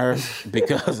following her,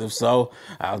 because if so,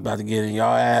 I was about to get in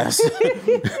y'all ass.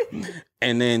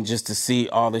 And then just to see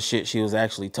all the shit she was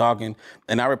actually talking.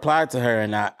 And I replied to her,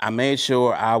 and I made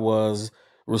sure I was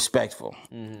respectful,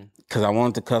 because I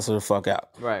wanted to cuss her the fuck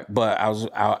out. Right. But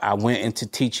I went into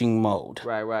teaching mode.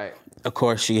 Right. Of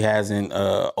course, she hasn't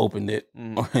opened it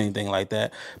or anything like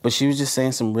that. But she was just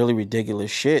saying some really ridiculous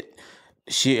shit.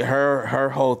 Her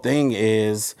whole thing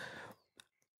is,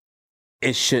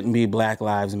 it shouldn't be Black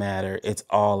Lives Matter. It's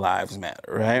all lives matter,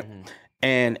 right?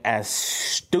 And as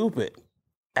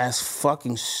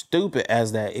fucking stupid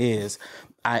as that is,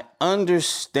 I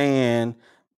understand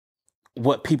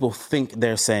what people think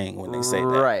they're saying when they say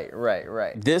that.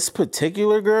 Right. This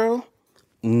particular girl,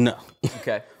 no.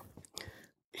 Okay.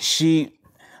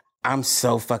 I'm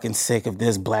so fucking sick of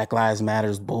this Black Lives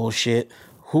Matters bullshit.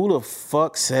 Who the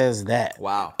fuck says that?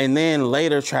 Wow. And then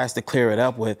later tries to clear it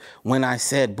up with, when I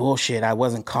said bullshit, I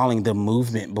wasn't calling the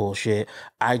movement bullshit.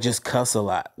 I just cuss a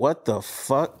lot. What the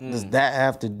fuck does that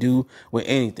have to do with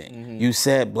anything? You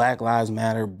said Black Lives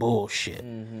Matter bullshit.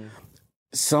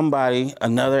 Somebody,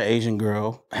 another Asian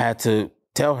girl, had to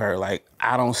tell her, like,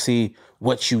 I don't see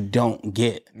what you don't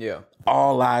get. Yeah.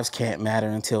 All lives can't matter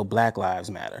until Black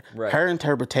Lives Matter. Right. Her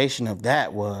interpretation of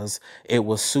that was, it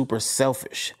was super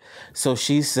selfish. So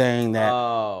she's saying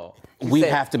that we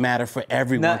have to matter for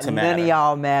everyone to matter. None of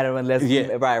y'all matter unless...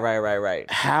 Yeah. Right.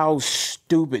 How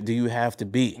stupid do you have to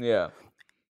be? Yeah.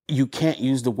 You can't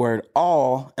use the word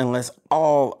all unless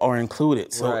all are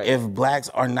included. So Right. if blacks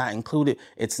are not included,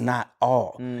 it's not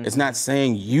all. It's not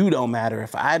saying you don't matter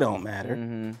if I don't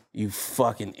matter. You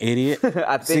fucking idiot.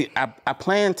 I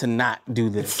plan to not do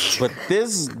this, but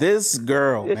this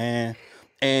girl, man,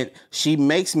 and she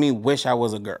makes me wish I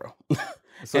was a girl.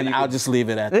 And I'll just leave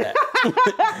it at that.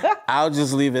 I'll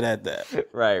just leave it at that.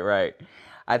 Right.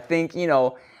 I think,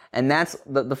 and that's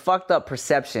the fucked up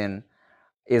perception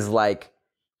is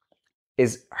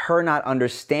her not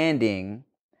understanding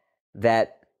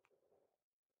that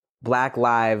Black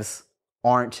lives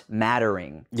aren't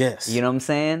mattering. Yes. You know what I'm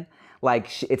saying?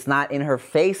 Like, it's not in her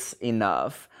face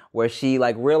enough where she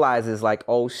realizes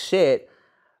oh shit,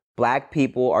 Black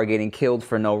people are getting killed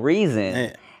for no reason.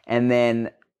 Yeah. And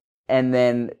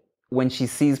then when she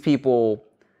sees people,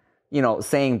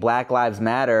 saying Black Lives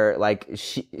Matter,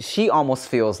 she almost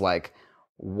feels like,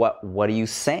 what are you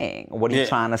saying? What are you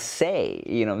trying to say?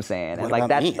 You know what I'm saying? And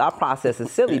that process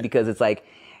is silly because it's like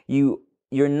you're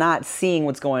not seeing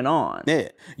what's going on. Yeah.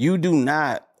 You do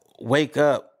not wake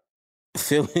up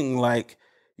feeling like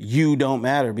you don't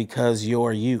matter because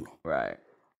you're you. Right.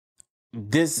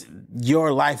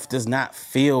 Your life does not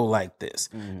feel like this.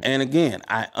 And again,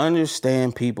 I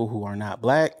understand people who are not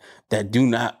Black that do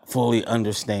not fully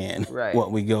understand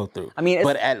what we go through. I mean,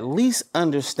 but at least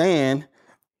understand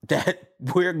that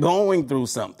we're going through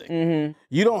something.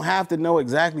 You don't have to know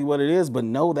exactly what it is, but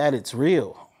know that it's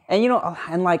real. And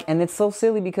and it's so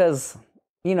silly because,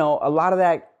 a lot of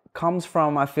that comes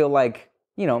from, I feel like,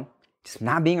 just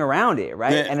not being around it,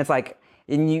 right? Yeah. And it's like,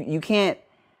 and you can't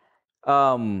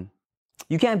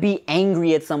be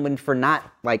angry at someone for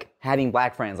not having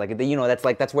Black friends.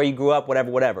 That's where you grew up,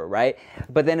 whatever, right?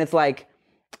 But then it's like,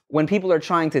 when people are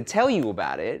trying to tell you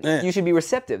about it, you should be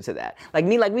receptive to that.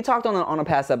 We talked on a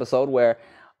past episode where,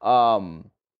 growing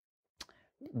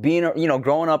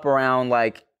up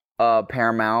around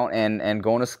Paramount and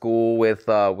going to school with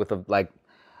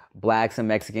Blacks and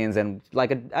Mexicans and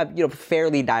a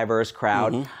fairly diverse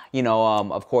crowd.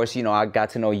 Of course, I got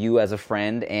to know you as a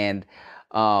friend, and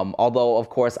although of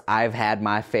course I've had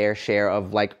my fair share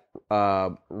of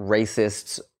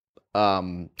racist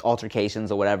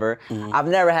altercations or whatever. I've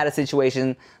never had a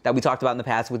situation that we talked about in the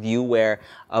past with you where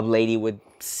a lady would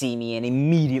see me and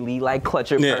immediately clutch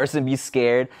her purse and be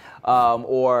scared.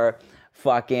 Or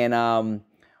fucking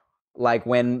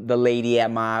when the lady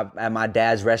at my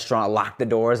dad's restaurant locked the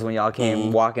doors when y'all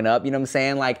came walking up, you know what I'm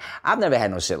saying? I've never had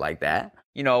no shit like that.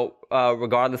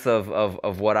 Regardless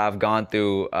of what I've gone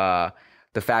through,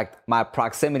 the fact my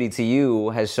proximity to you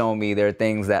has shown me there are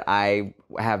things that I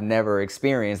have never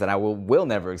experienced that I will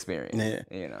never experience.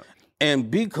 Yeah. And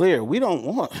be clear, we don't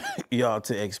want y'all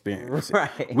to experience it.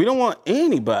 Right. We don't want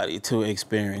anybody to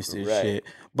experience this shit.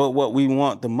 But what we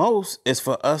want the most is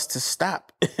for us to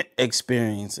stop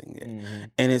experiencing it.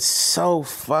 And it's so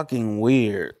fucking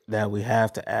weird that we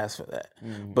have to ask for that.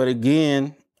 But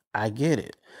again, I get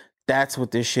it. That's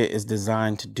what this shit is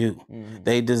designed to do.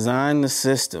 They design the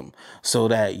system so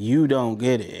that you don't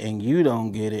get it, and you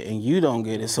don't get it, and you don't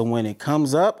get it. So when it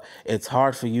comes up, it's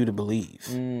hard for you to believe.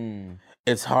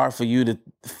 It's hard for you to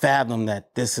fathom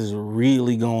that this is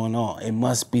really going on. It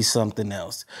must be something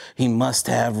else. He must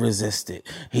have resisted.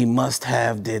 He must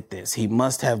have did this. He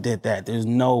must have did that. There's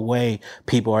no way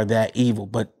people are that evil.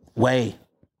 But wait,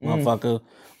 motherfucker,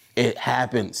 it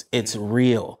happens. It's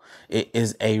real. It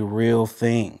is a real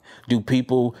thing. Do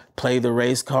people play the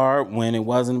race card when it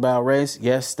wasn't about race?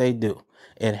 Yes, they do.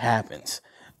 It happens.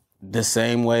 The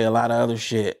same way a lot of other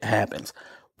shit happens.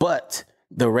 But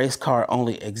the race card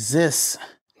only exists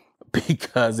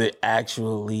because it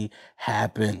actually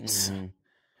happens.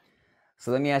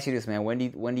 So let me ask you this, man. When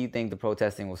do you think the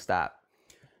protesting will stop?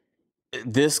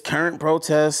 This current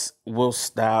protest will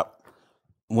stop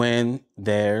when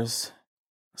there's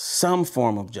some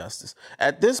form of justice.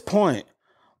 At this point,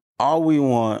 all we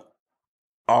want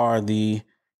are the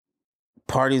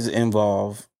parties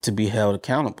involved to be held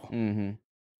accountable.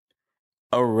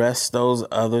 Arrest those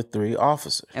other 3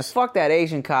 officers. And fuck that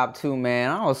Asian cop too,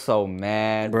 man. I was so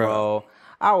mad, bro.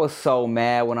 I was so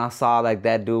mad when I saw like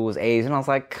that dude was Asian. I was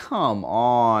like, come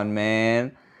on,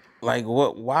 man. Like,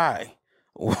 what? Why?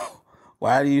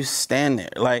 Why do you stand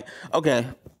there? Like, okay,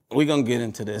 we're going to get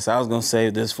into this. I was going to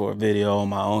save this for a video on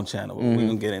my own channel, but we're going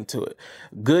to get into it.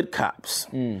 Good cops.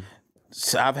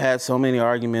 So I've had so many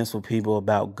arguments with people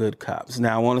about good cops.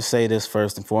 Now, I want to say this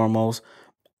first and foremost.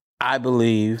 I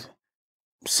believe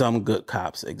some good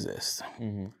cops exist.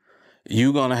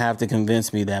 You're going to have to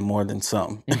convince me that more than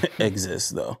some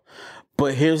exist, though.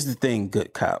 But here's the thing,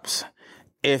 good cops.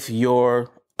 If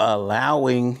you're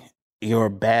allowing your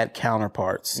bad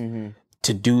counterparts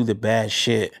to do the bad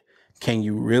shit, can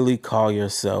you really call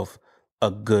yourself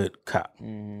a good cop?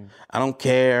 I don't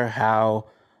care how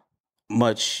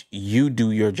much you do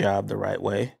your job the right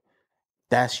way.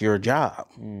 That's your job.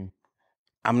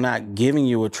 I'm not giving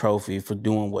you a trophy for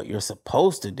doing what you're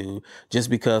supposed to do just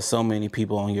because so many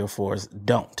people on your force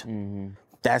don't.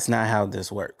 That's not how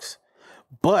this works.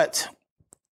 But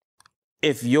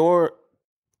if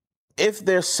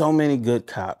there's so many good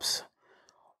cops,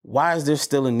 why is there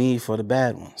still a need for the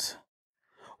bad ones?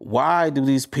 Why do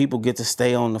these people get to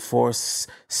stay on the force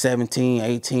 17,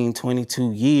 18,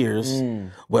 22 years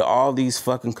with all these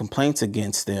fucking complaints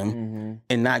against them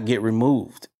and not get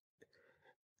removed?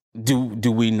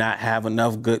 Do we not have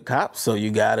enough good cops? So you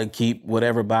got to keep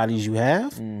whatever bodies you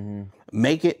have?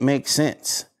 Make it make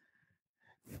sense.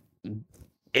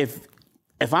 If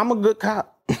I'm a good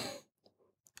cop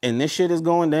and this shit is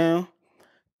going down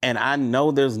and I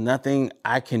know there's nothing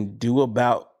I can do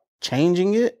about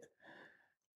changing it,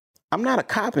 I'm not a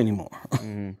cop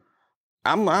anymore.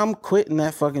 I'm quitting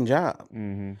that fucking job.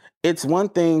 It's one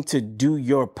thing to do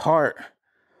your part,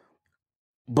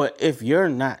 but if you're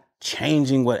not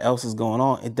changing what else is going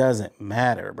on, it doesn't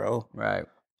matter, bro. Right.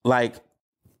 Like,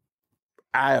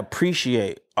 I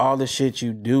appreciate all the shit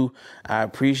you do. I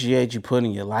appreciate you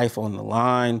putting your life on the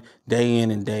line day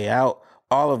in and day out,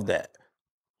 all of that.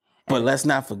 But let's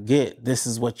not forget, this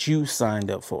is what you signed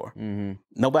up for.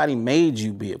 Nobody made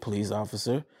you be a police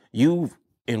officer. You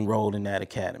enrolled in that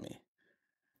academy.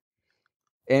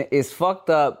 And it's fucked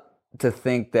up to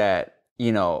think that,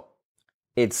 you know,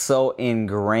 it's so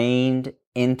ingrained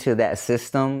into that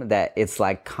system that it's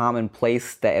like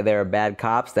commonplace that there are bad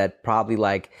cops, that probably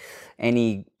like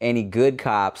any good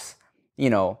cops, you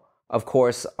know, of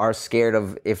course, are scared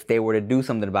of if they were to do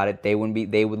something about it, they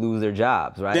would lose their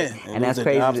jobs, right? Yeah, and that's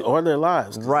crazy. Or their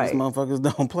lives, right? These motherfuckers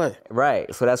don't play.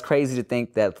 Right. So that's crazy to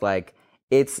think that like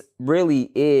it's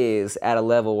really is at a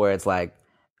level where it's like,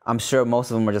 I'm sure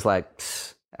most of them are just like,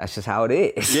 that's just how it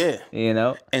is. Yeah. You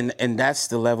know? And that's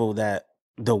the level that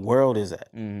the world is at.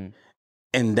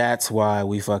 And that's why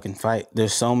we fucking fight.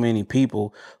 There's so many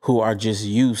people who are just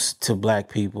used to black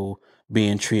people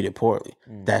being treated poorly.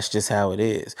 That's just how it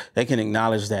is. They can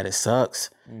acknowledge that it sucks.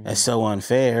 It's so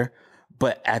unfair.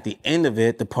 But at the end of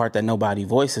it, the part that nobody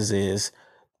voices is,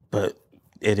 but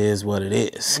it is what it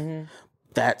is.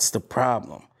 That's the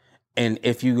problem. And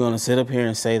if you're going to sit up here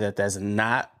and say that that's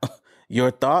not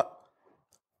your thought,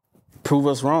 prove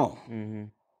us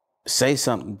wrong. Say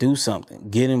something, do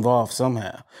something, get involved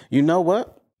somehow. You know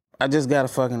what? I just got a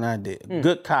fucking idea.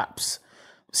 Good cops.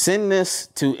 Send this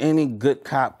to any good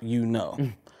cop you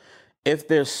know. If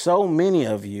there's so many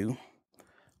of you,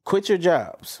 quit your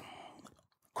jobs.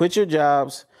 Quit your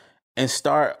jobs and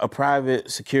start a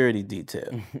private security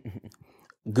detail.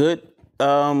 Good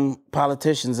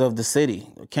politicians of the city,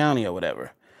 or county, or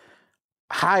whatever,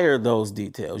 hire those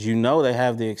details. You know they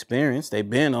have the experience. They've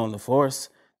been on the force.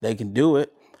 They can do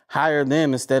it. Hire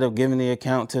them instead of giving the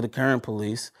account to the current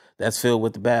police that's filled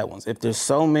with the bad ones. If there's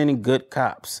so many good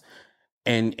cops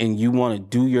and you want to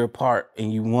do your part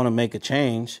and you want to make a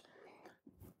change,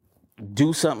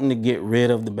 do something to get rid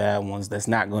of the bad ones that's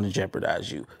not going to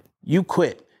jeopardize you. You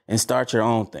quit and start your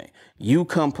own thing. You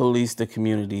come police the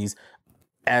communities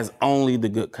as only the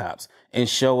good cops and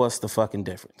show us the fucking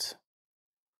difference.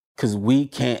 Because we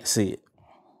can't see it.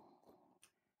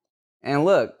 And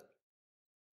look,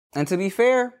 and to be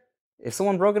fair, if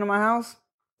someone broke into my house,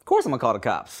 of course I'm going to call the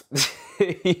cops.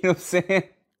 You know what I'm saying?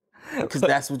 Because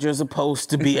that's what you're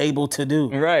supposed to be able to do.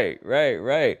 Right.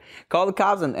 Call the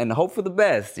cops and hope for the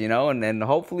best, you know, and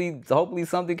hopefully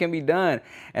something can be done.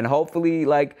 And hopefully,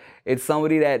 like, it's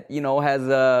somebody that, you know, has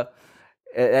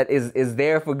that is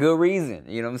there for good reason.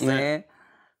 You know what I'm saying?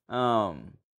 Yeah.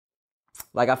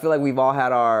 Like, I feel like we've all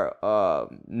had our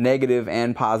negative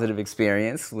and positive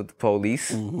experience with the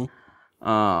police.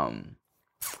 Mm-hmm.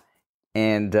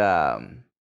 And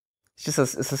it's just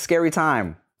it's a scary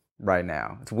time right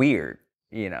now. It's weird,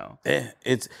 you know. Yeah,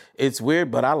 it's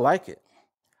weird, but I like it.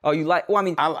 Oh, you like? Well, I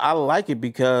mean, I like it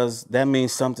because that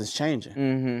means something's changing.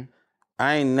 Mm-hmm.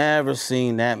 I ain't never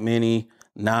seen that many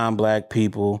non-black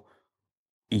people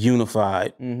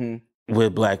unified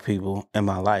with black people in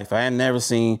my life. I ain't never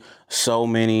seen so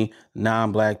many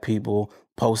non-black people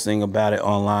posting about it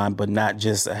online, but not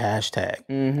just a hashtag.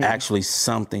 Mm-hmm. Actually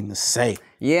something to say.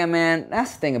 Yeah, man.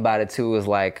 That's the thing about it too, is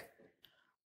like,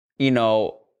 you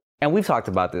know, and we've talked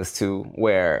about this too,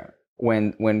 where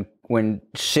when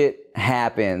shit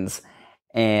happens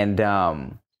and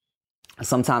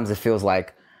sometimes it feels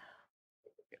like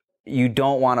you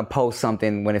don't want to post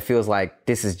something when it feels like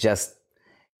this is just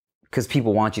because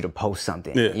people want you to post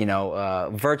something, you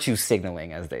know, virtue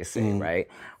signaling, as they say, right?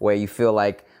 Where you feel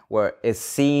like, where it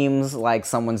seems like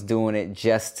someone's doing it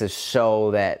just to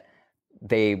show that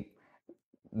they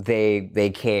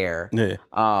care. Yeah.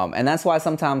 And that's why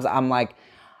sometimes I'm like,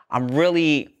 I'm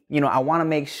really, you know, I want to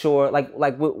make sure, like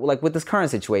with this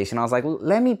current situation, I was like,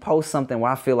 let me post something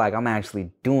where I feel like I'm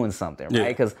actually doing something, right?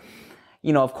 Because,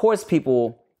 you know, of course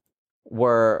people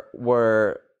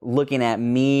were looking at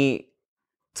me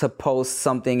to post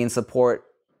something in support,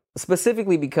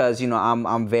 specifically because, you know,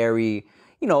 I'm very,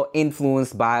 you know,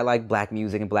 influenced by like black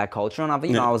music and black culture. And I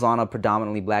was on a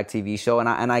predominantly black TV show, and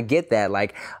I get that.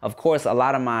 Like, of course, a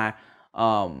lot of my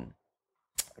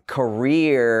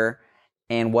career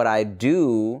and what I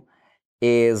do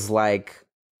is like,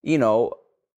 you know,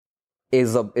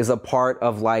 is a part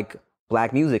of like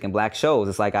black music and black shows.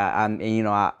 It's like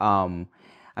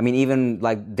I mean, even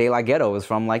like De La Ghetto is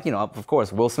from, like, you know, of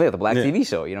course, Will Smith, a black TV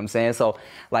show. You know what I'm saying? So,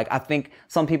 like, I think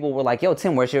some people were like, "Yo,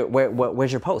 Tim, where's your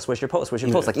post? Where's your post?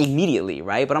 Like, immediately,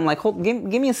 right? But I'm like, give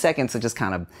me a second to just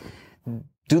kind of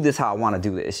do this how I want to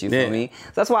do this. You feel me?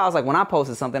 So that's why I was like, when I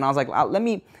posted something, I was like, let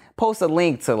me post a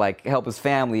link to like help his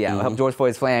family out, help George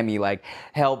Floyd's family, like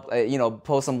help, you know,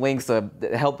 post some links to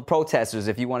help the protesters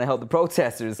if you want to help the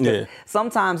protesters.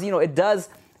 Sometimes, you know, it does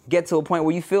get to a point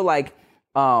where you feel like,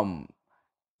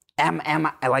 Am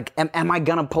I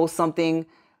gonna post something?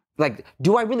 Like,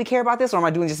 do I really care about this, or am I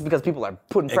doing just because people are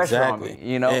putting pressure on me?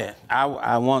 You know? Yeah.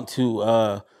 I want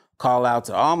to call out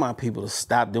to all my people to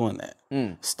stop doing that.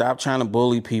 Stop trying to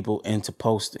bully people into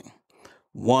posting.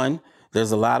 One,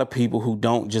 there's a lot of people who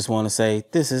don't just want to say,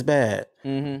 this is bad.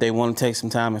 They want to take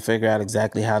some time and figure out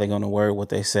exactly how they're going to word what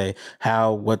they say,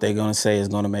 how what they're going to say is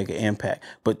going to make an impact.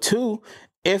 But two,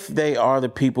 if they are the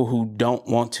people who don't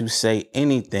want to say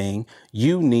anything,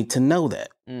 you need to know that.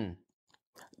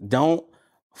 Don't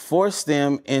force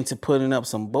them into putting up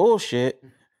some bullshit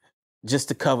just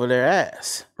to cover their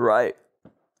ass. Right.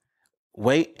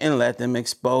 Wait and let them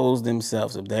expose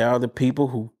themselves. If they are the people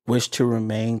who wish to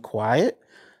remain quiet,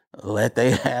 let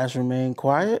their ass remain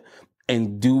quiet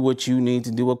and do what you need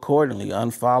to do accordingly.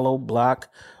 Unfollow, block,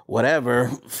 whatever,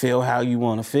 feel how you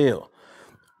want to feel.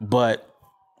 But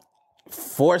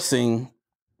forcing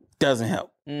doesn't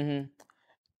help. And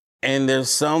there's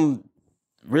some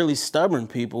really stubborn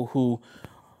people who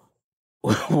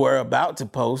were about to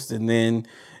post, and then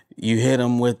you hit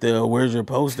them with the "where's your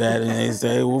post at?" and they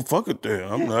say, well, fuck it then,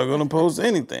 I'm not gonna post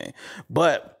anything.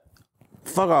 But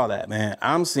fuck all that, man.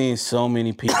 I'm seeing so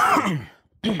many people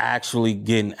actually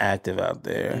getting active out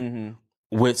there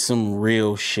with some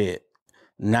real shit,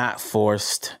 not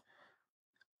forced.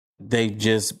 They've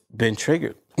just been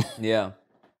triggered. Yeah.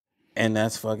 And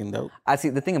that's fucking dope. I see.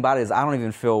 The thing about it is, I don't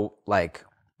even feel like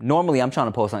normally I'm trying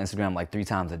to post on Instagram like 3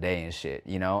 times a day and shit,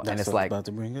 you know? That's and it's what I was like, about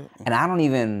to bring up. and I don't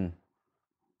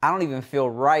even feel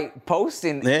right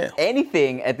posting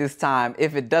anything at this time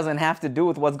if it doesn't have to do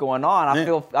with what's going on.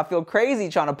 I feel crazy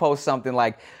trying to post something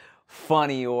like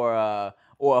funny or a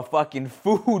fucking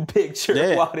food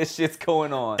picture while this shit's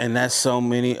going on. And that's so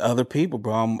many other people,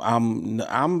 bro.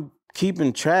 I'm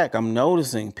keeping track. I'm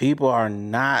noticing people are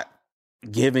not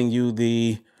giving you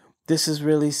this is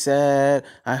really sad,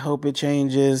 I hope it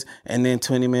changes, and then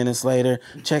 20 minutes later,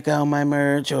 check out my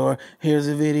merch, or here's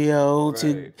a video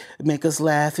to make us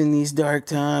laugh in these dark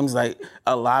times. Like,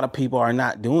 a lot of people are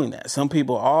not doing that. Some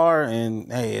people are, and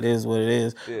hey, it is what it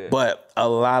is. Yeah. But a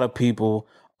lot of people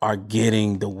are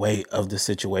getting the weight of the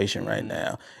situation right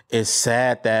now. It's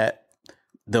sad that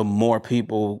the more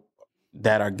people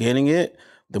that are getting it,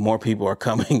 the more people are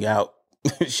coming out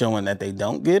showing that they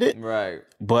don't get it. Right.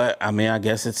 But, I mean, I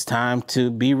guess it's time to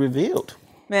be revealed.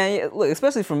 Man, look,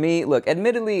 especially for me, look,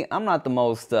 admittedly, I'm not the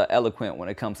most eloquent when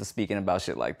it comes to speaking about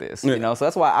shit like this, you know? So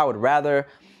that's why I would rather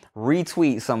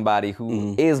retweet somebody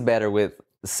who is better with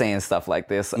saying stuff like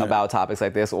this about topics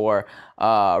like this, or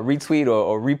retweet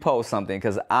or repost something.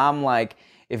 Because I'm like,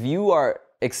 if you are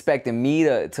expecting me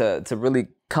to really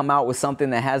come out with something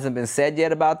that hasn't been said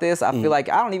yet about this, I feel like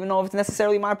I don't even know if it's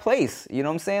necessarily my place. You know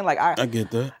what I'm saying? Like I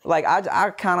get that. Like I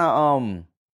kind of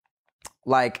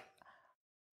like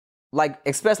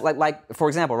express like for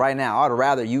example, right now I'd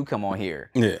rather you come on here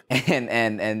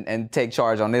and take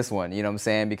charge on this one. You know what I'm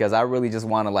saying? Because I really just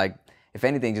want to, like, if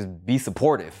anything, just be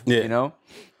supportive. You know?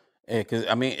 Yeah, because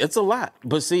I mean it's a lot.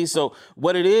 But see, so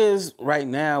what it is right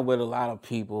now with a lot of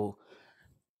people,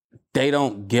 they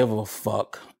don't give a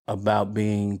fuck about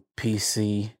being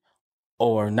PC,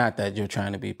 or not that you're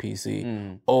trying to be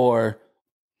PC, or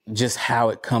just how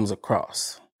it comes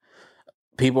across.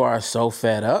 People are so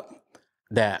fed up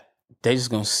that they just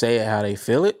gonna say it how they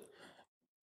feel it.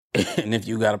 And if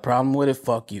you got a problem with it,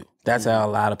 fuck you. That's how a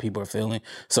lot of people are feeling.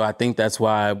 So I think that's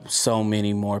why so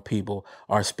many more people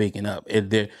are speaking up.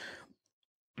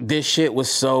 This shit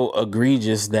was so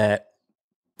egregious that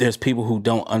there's people who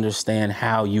don't understand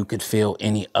how you could feel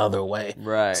any other way.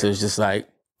 Right. So it's just like,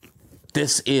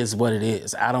 this is what it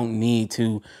is. I don't need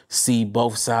to see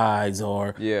both sides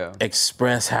or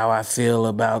express how I feel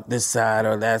about this side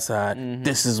or that side.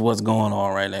 This is what's going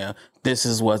on right now. This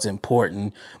is what's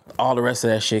important. All the rest of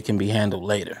that shit can be handled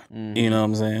later. You know what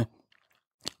I'm saying?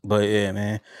 But yeah,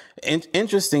 man,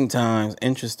 interesting times.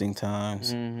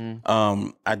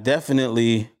 I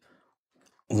definitely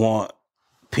want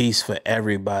peace for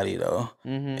everybody, though,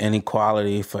 and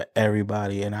equality for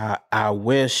everybody. And I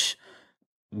wish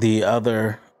the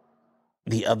others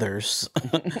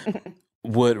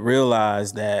would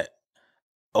realize that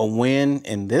a win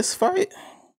in this fight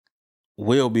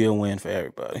will be a win for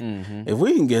everybody. If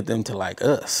we can get them to like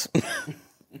us,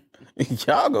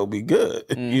 y'all gonna be good.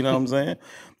 You know what I'm saying?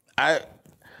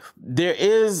 There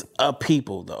is a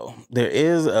people, though. There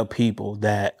is a people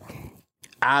that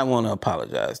I want to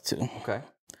apologize to. Okay.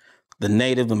 The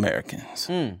Native Americans.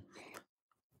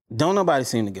 Don't nobody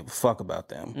seem to give a fuck about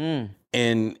them.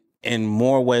 In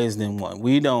more ways than one.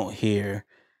 We don't hear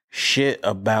shit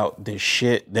about the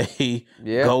shit they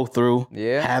go through,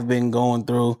 have been going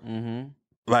through.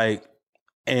 Like,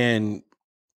 and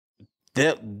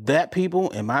that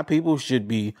people and my people should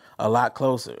be a lot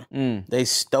closer. They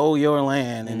stole your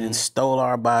land and then stole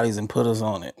our bodies and put us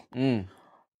on it.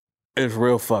 It's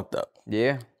real fucked up.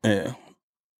 Yeah. Do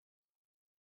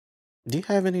you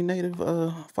have any Native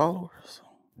followers?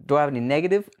 Do I have any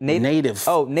native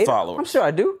followers? I'm sure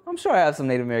I do. I'm sure I have some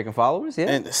Native American followers. Yeah.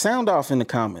 And sound off in the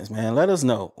comments, man. Let us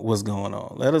know what's going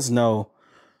on. Let us know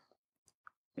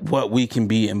what we can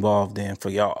be involved in for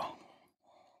y'all.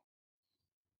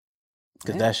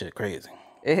 Because that shit crazy.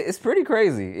 It's pretty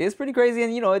crazy. It's pretty crazy.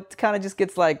 And, you know, it kind of just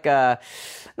gets like, not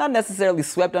necessarily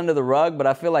swept under the rug, but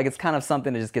I feel like it's kind of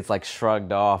something that just gets like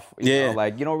shrugged off. You know?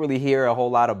 Like, you don't really hear a whole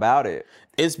lot about it.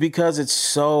 It's because it's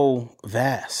so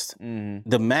vast.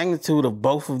 The magnitude of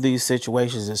both of these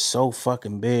situations is so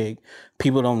fucking big.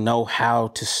 People don't know how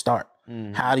to start.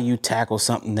 How do you tackle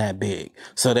something that big?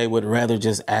 So they would rather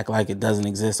just act like it doesn't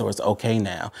exist or it's okay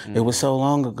now. It was so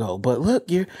long ago. But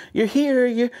look, you're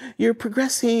here. You're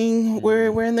progressing.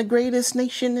 We're in the greatest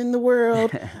nation in the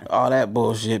world. All that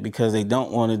bullshit because they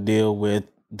don't want to deal with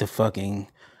the fucking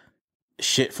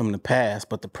shit from the past.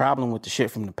 But the problem with the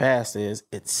shit from the past is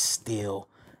it's still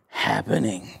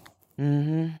happening.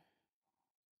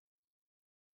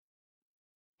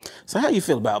 So how you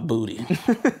feel about booty?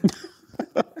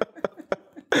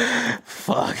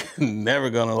 Fuck, never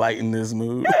gonna lighten this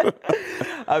mood.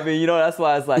 I mean, that's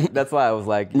why I was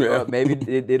like, maybe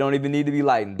it don't even need to be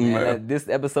lightened. Man. This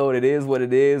episode, it is what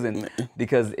it is, and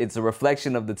because it's a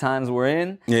reflection of the times we're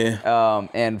in. Yeah.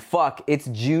 And fuck, it's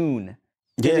June.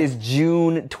 Yeah. It is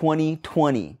June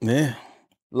 2020. Yeah.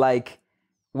 Like,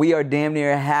 we are damn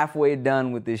near halfway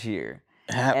done with this year.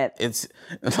 It's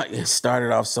like it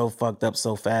started off so fucked up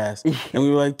so fast, and we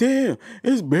were like, "Damn,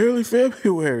 it's barely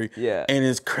February." Yeah, and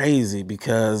it's crazy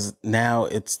because now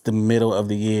it's the middle of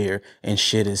the year and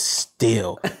shit is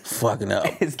still fucking up.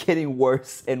 It's getting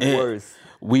worse and worse.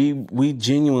 We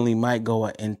genuinely might go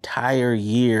an entire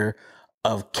year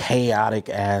of chaotic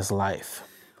ass life.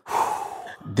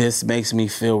 This makes me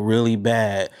feel really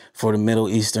bad for the Middle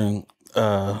Eastern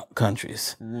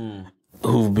countries.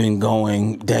 Who've been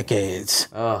going decades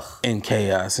in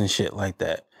chaos and shit like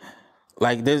that.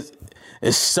 Like there's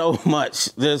so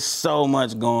much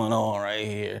going on right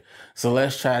here. So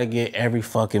let's try to get every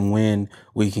fucking win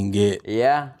we can get.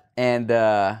 Yeah, and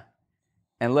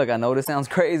look, I know this sounds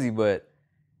crazy, but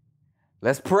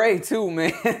let's pray too,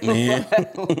 man. Yeah.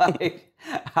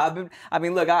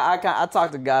 I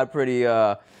talk to God pretty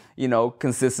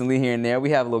consistently here and there. We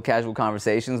have little casual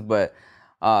conversations, but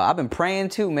I've been praying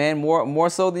too, man, more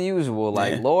so than usual.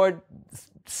 Like, Lord,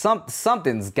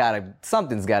 something's gotta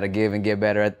give and get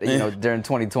better during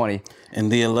 2020. In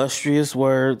the illustrious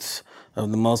words of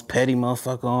the most petty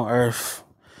motherfucker on earth,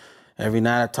 every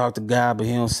night I talk to God, but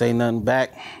he don't say nothing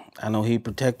back. I know he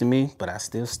protected me, but I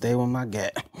still stay with my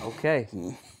gat. Okay.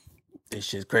 This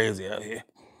shit's crazy out here.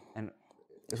 And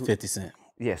 50 Cent.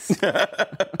 Yes.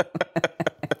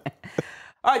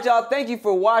 All right, y'all. Thank you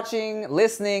for watching,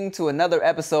 listening to another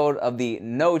episode of the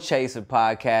No Chaser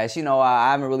podcast.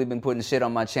 I haven't really been putting shit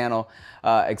on my channel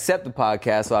except the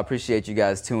podcast, so I appreciate you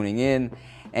guys tuning in.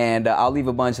 And I'll leave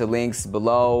a bunch of links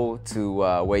below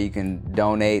to where you can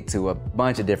donate to a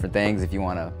bunch of different things if you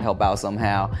want to help out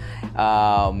somehow.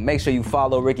 Make sure you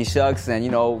follow Ricky Shucks and,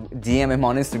 DM him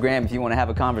on Instagram if you want to have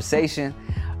a conversation.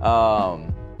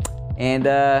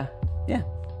 Yeah.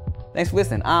 Thanks for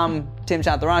listening. I'm Tim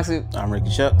Chantarangsu. I'm Ricky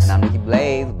Shucks. And I'm Nikki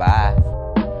Blaze. Bye.